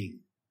your being?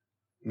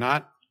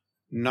 Not,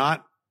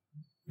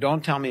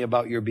 don't tell me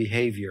about your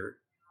behavior.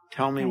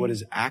 Tell me what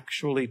is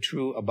actually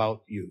true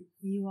about you.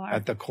 You are.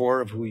 At the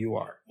core of who you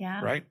are.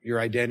 Yeah. Right?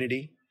 Your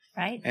identity.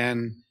 Right.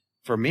 And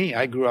for me,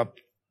 I grew up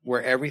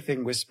where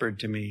everything whispered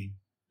to me,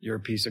 you're a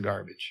piece of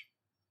garbage.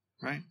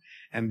 Right?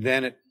 And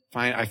then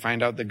I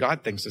find out that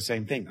God thinks the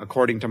same thing,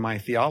 according to my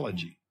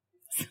theology.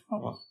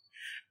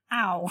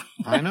 Ow.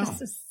 I know.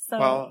 This is so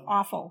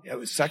awful.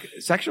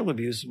 Sexual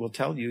abuse will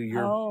tell you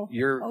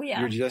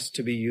you're just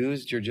to be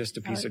used. You're just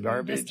a piece of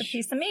garbage. Just a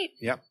piece of meat.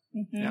 Yep.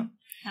 Yep.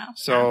 Yeah,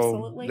 so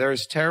absolutely.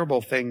 There's terrible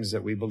things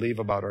that we believe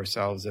about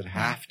ourselves that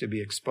have to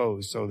be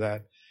exposed so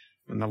that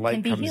when the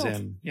light comes healed.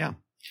 in, Absolutely.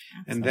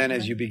 And then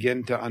as you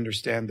begin to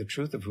understand the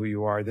truth of who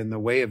you are, then the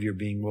way of your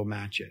being will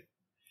match it.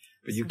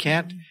 But you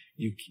can't,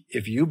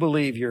 if you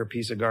believe you're a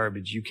piece of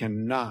garbage, you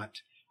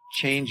cannot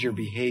change your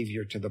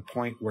behavior to the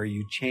point where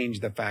you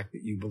change the fact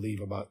that you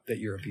believe about that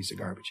you're a piece of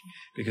garbage.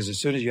 Because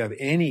as soon as you have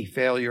any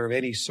failure of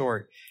any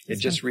sort, it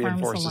just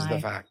reinforces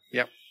the fact.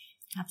 Yep.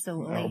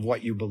 Absolutely. Of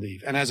what you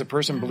believe. And as a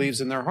person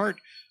believes in their heart,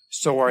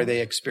 so are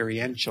they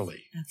experientially.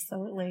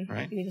 Absolutely.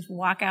 Right? We just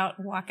walk out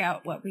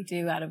what we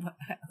do out of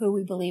who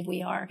we believe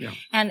we are. Yeah.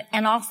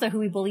 And also who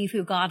we believe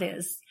who God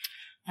is.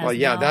 Well,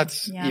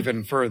 that's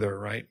even further,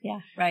 right? Yeah,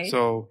 right.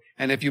 So,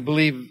 and if you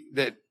believe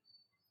that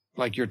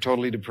like you're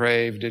totally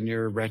depraved and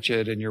you're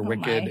wretched and you're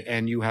wicked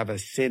and you have a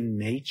sin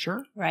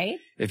nature. Right.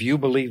 If you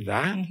believe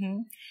that.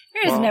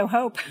 There is no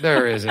hope.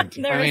 There isn't.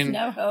 There is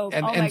no hope.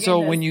 And so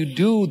when you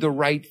do the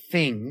right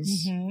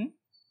things,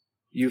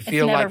 you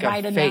feel like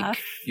a fake.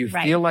 You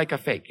feel like a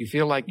fake. You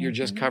feel like you're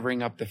just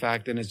covering up the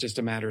fact and it's just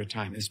a matter of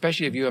time,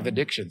 especially if you have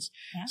addictions.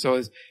 Yeah.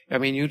 So,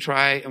 you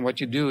try, and what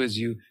you do is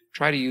you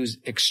try to use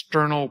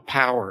external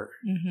power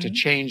to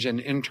change an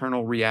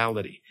internal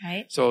reality.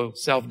 Right. So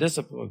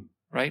self-discipline,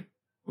 right?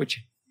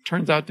 Which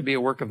turns out to be a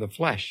work of the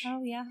flesh.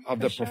 Oh, yeah. Of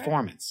the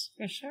performance.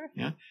 For sure.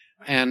 Yeah.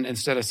 And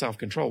instead of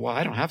self-control, well,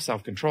 I don't have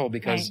self-control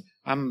because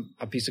I'm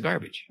a piece of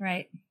garbage.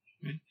 Right.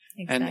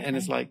 Exactly. And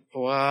it's like,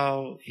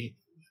 well,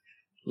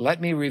 let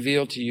me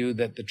reveal to you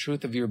that the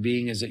truth of your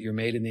being is that you're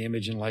made in the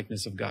image and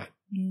likeness of God.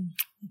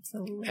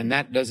 Absolutely. And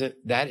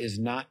that is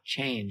not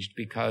changed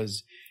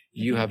because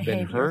you have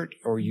been hurt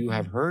or you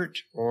have hurt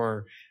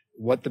or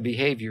what the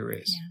behavior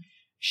is. Yeah.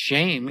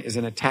 Shame is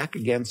an attack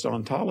against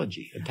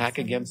ontology, attack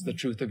against the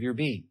truth of your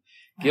being.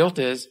 Wow. Guilt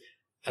is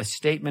a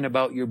statement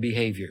about your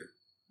behavior.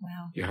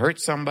 Wow. You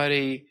hurt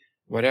somebody,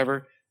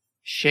 whatever.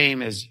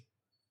 Shame is,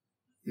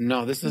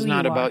 no, this is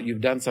not about you've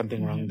done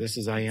something wrong. This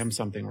is I am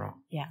something wrong.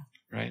 Yeah.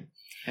 Right?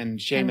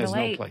 And shame has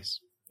no place.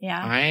 Yeah.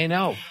 I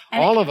know.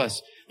 And all of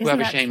us who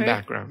have a shame true?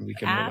 background, we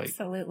can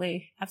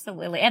relate.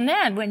 Absolutely. And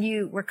then when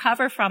you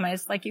recover from it,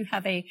 it's like you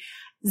have a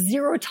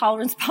zero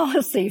tolerance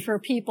policy for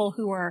people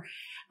who are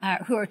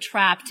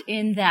trapped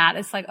in that.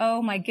 It's like,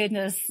 oh my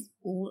goodness,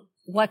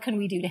 what can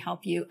we do to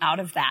help you out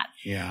of that?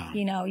 Yeah.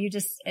 You know,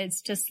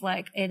 it's just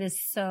like, it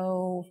is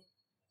so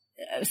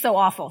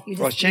awful.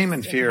 Shame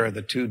and fear are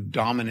the two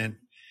dominant,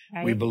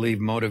 we believe,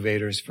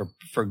 motivators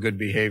for good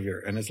behavior.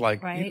 And it's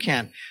like,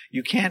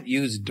 you can't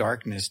use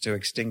darkness to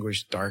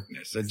extinguish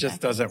darkness. It just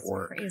doesn't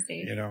work.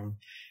 Crazy. You know?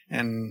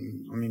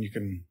 And I mean, you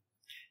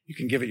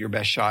can give it your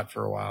best shot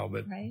for a while,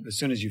 but as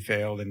soon as you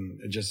fail, then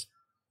it just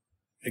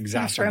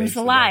exacerbates confirms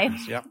the lie.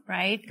 Yep.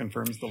 Right.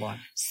 Confirms the lie.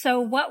 So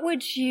what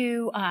would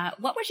you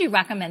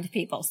recommend to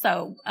people?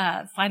 So,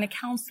 find a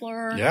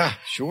counselor. Yeah,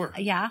 sure.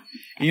 Yeah.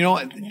 You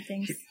know,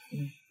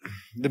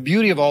 the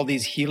beauty of all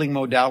these healing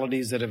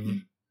modalities that have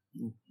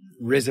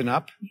risen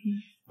up,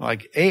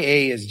 like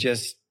AA is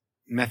just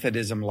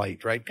Methodism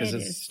light, right? Because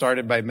it's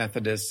started by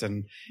Methodists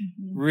and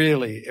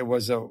really it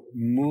was a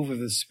move of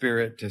the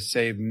Spirit to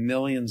save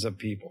millions of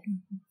people.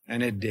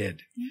 And it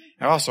did.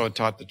 I also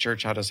taught the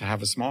church how to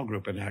have a small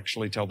group and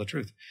actually tell the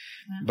truth.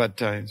 Wow.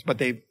 But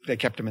they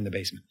kept them in the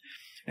basement.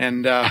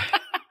 And,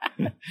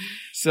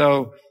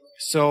 so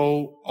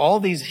all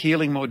these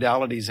healing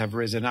modalities have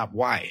risen up.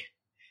 Why?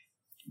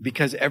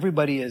 Because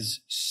everybody is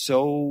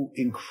so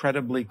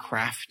incredibly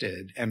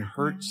crafted and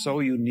hurt so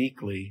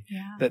uniquely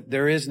that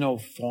there is no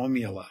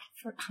formula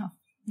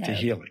to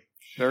healing.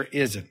 There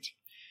isn't.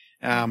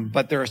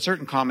 But there are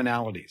certain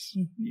commonalities.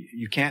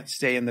 You can't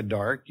stay in the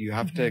dark. You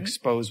have to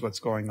expose what's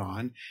going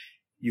on.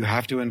 You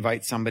have to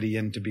invite somebody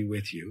in to be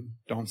with you.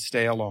 Don't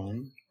stay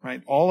alone,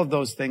 right? All of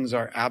those things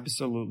are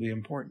absolutely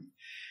important.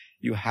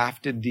 You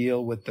have to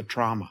deal with the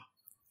trauma,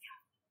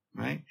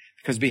 right?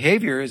 Because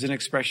behavior is an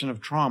expression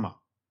of trauma.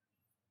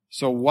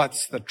 So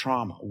what's the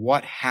trauma?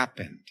 What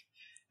happened?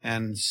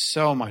 And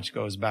so much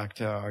goes back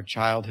to our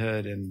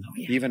childhood and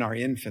even our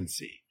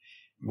infancy.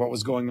 What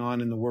was going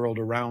on in the world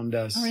around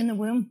us. Or in the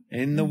womb.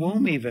 In the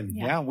womb even.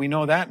 Yeah, we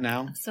know that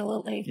now.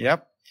 Absolutely.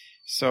 Yep.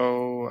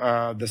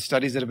 So the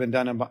studies that have been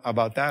done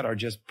about that are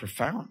just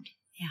profound.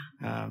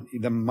 Yeah.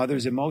 The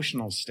mother's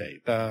emotional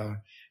state.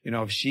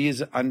 If she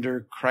is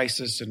under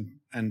crisis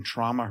and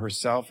trauma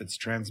herself, it's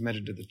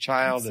transmitted to the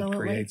child. Absolutely. It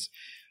creates,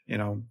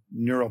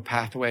 neural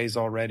pathways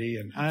already.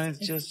 And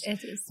it's just,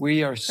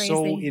 we are crazy.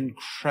 so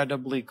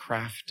incredibly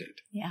crafted.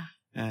 Yeah.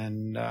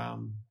 And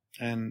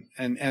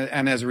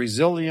as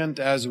resilient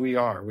as we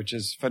are, which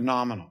is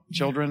phenomenal.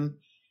 Children,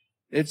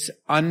 it's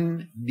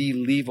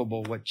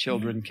unbelievable what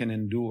children can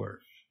endure.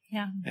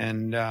 Yeah.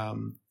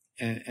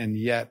 And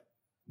yet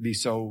be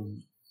so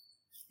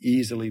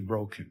easily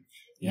broken.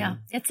 Yeah.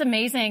 It's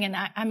amazing. And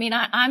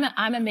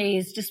I'm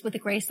amazed just with the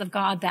grace of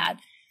God that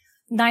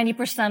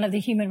 90% of the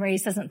human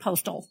race isn't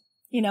postal.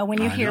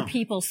 When you hear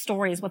people's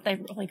stories, what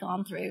they've really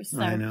gone through.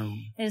 So I know.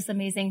 It is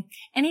amazing.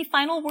 Any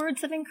final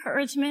words of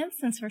encouragement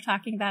since we're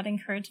talking about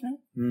encouragement?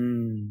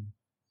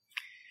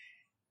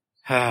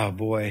 Oh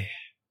boy.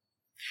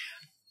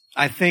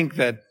 I think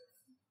that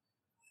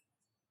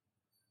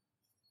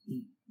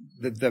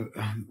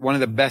one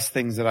of the best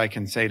things that I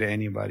can say to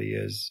anybody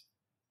is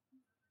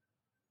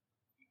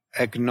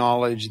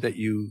acknowledge that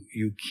you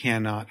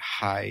cannot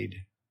hide.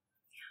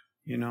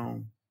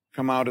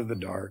 Come out of the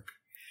dark.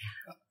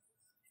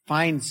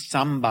 Find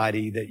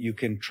somebody that you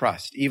can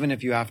trust, even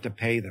if you have to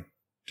pay them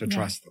to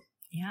trust them.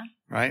 Yeah.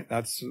 Right?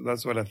 That's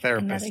what a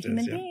therapist is.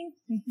 Another human being.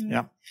 Mm-hmm.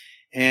 Yeah.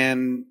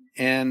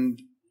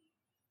 And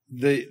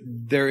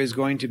there is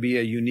going to be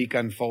a unique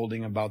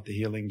unfolding about the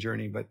healing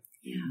journey, but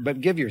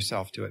give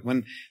yourself to it.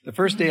 When the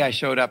first day I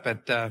showed up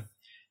at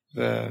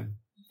I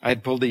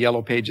had pulled the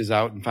yellow pages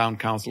out and found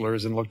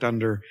counselors and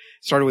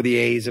started with the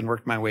A's and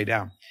worked my way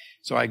down.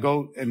 So I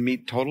go and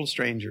meet total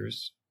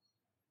strangers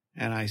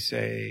and I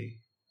say,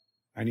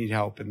 I need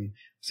help, and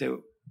say,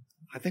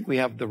 I think we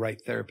have the right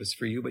therapist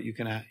for you, but you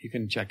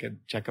can check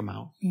them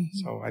out. Mm-hmm.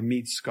 So I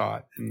meet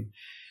Scott,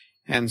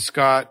 and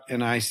Scott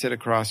and I sit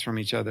across from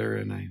each other,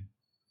 and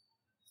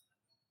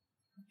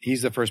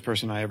he's the first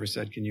person I ever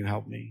said, "Can you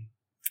help me?"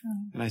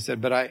 Oh. And I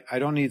said, "But I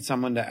don't need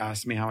someone to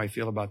ask me how I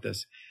feel about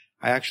this.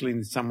 I actually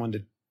need someone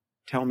to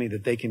tell me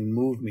that they can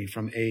move me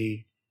from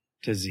A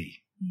to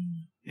Z."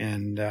 Mm.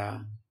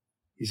 And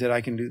he said,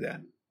 "I can do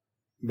that,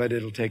 but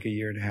it'll take 1.5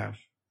 years."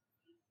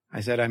 I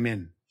said, "I'm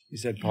in." He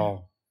said,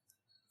 "Paul,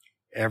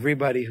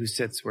 everybody who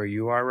sits where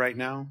you are right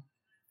now,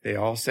 they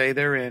all say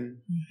they're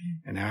in.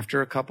 Mm-hmm. And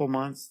after a couple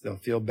months, they'll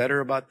feel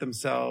better about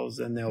themselves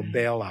and they'll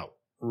bail out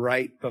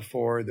right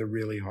before the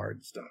really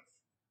hard stuff."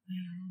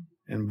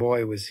 Mm-hmm. And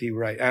boy, was he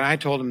right. And I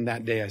told him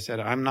that day, I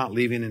said, "I'm not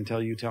leaving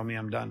until you tell me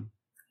I'm done."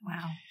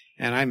 Wow.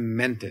 And I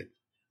meant it.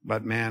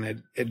 But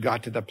man, it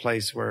got to the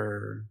place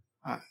where,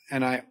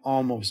 and I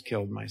almost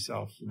killed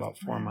myself about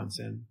 4 months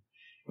in.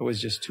 It was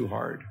just too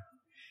hard.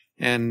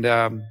 And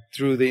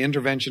through the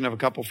intervention of a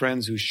couple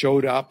friends who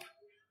showed up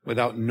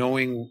without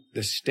knowing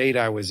the state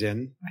I was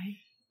in, right.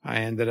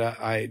 I ended up.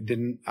 I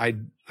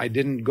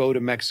didn't go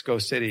to Mexico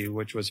City,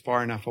 which was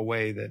far enough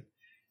away that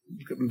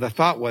the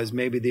thought was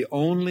maybe the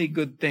only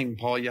good thing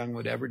Paul Young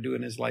would ever do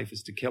in his life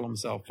is to kill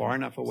himself far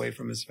enough away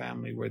from his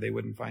family where they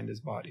wouldn't find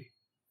his body.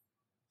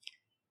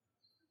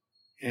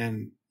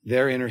 And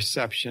their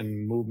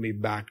interception moved me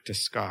back to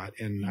Scott,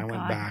 and I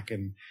went back,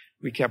 and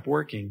we kept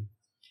working,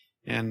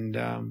 and.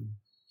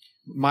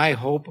 My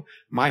hope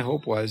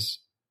was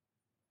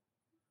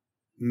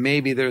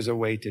maybe there's a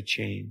way to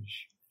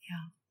change.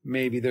 Yeah.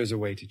 Maybe there's a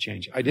way to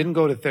change. I didn't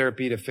go to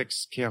therapy to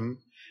fix Kim.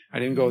 I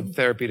didn't go to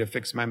therapy to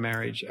fix my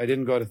marriage. I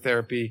didn't go to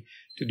therapy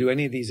to do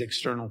any of these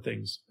external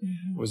things.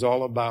 Mm-hmm. It was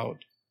all about,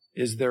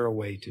 is there a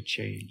way to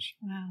change?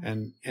 Wow.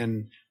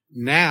 And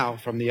now,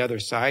 from the other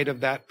side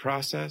of that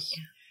process,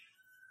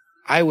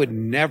 I would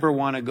never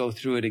want to go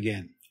through it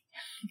again.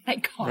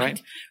 Thank God.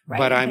 Right?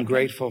 But I'm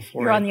grateful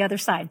for it. You're on the other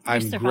side.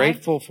 I'm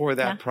grateful for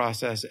that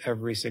process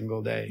every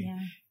single day. Yeah.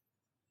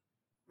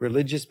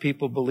 Religious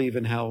people believe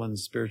in hell, and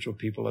spiritual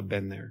people have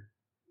been there.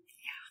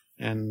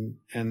 Yeah. And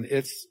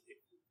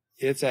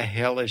it's a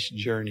hellish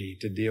journey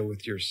to deal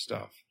with your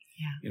stuff.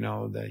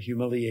 Yeah. The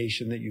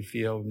humiliation that you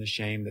feel and the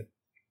shame that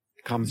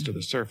comes to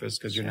the surface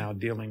because you're now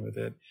dealing with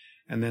it.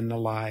 And then the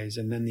lies,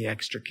 and then the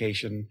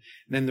extrication, and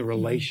then the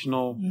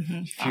relational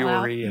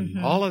fury, and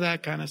all of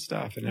that kind of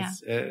stuff. And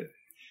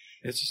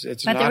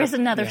it's but there is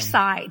another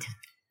side.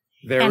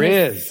 There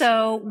is. It's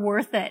so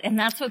worth it. And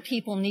that's what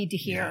people need to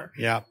hear.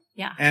 Yeah.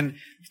 And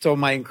so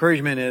my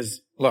encouragement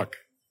is, look,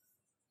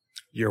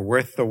 you're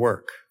worth the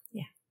work.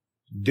 Yeah.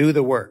 Do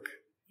the work.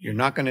 You're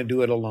not going to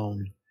do it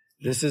alone.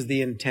 This is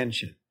the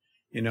intention.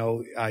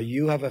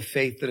 You have a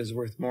faith that is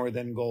worth more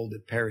than gold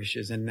that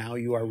perishes. And now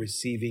you are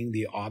receiving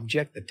the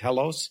object, the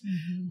telos,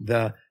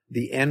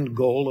 the end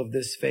goal of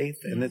this faith.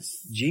 Yes. And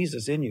it's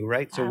Jesus in you,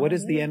 right? So what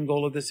is the end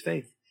goal of this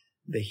faith?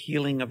 The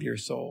healing of your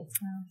soul.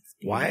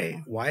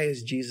 Why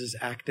is Jesus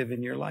active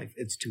in your life?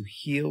 It's to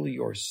heal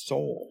your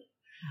soul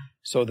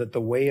so that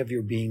the way of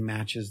your being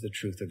matches the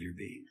truth of your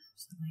being.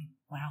 Absolutely.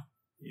 Wow.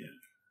 Yeah.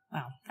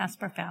 Wow. That's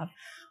profound.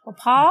 Well,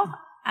 Paul,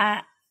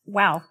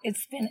 wow,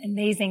 it's been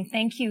amazing.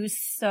 Thank you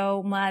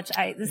so much.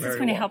 This is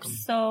going to help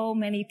so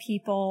many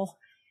people.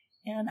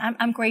 And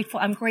I'm grateful.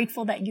 I'm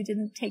grateful that you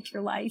didn't take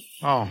your life.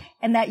 Oh,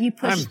 and that you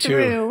pushed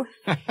through,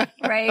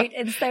 right?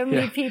 And so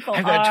many people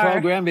I've got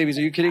 12 grandbabies.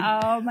 Are you kidding?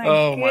 Oh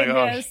my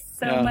goodness.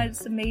 So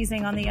much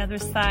amazing on the other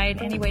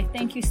side. Anyway,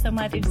 thank you so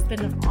much. It's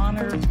been an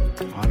honor.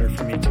 Honor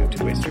for me too,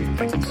 Two-Way Street.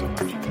 Thank you so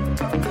much.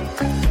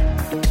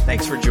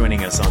 Thanks for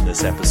joining us on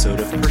this episode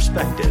of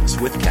Perspectives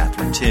with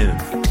Catherine Toon.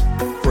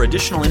 For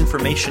additional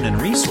information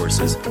and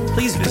resources,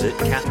 please visit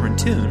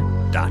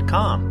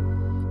catherinetoon.com.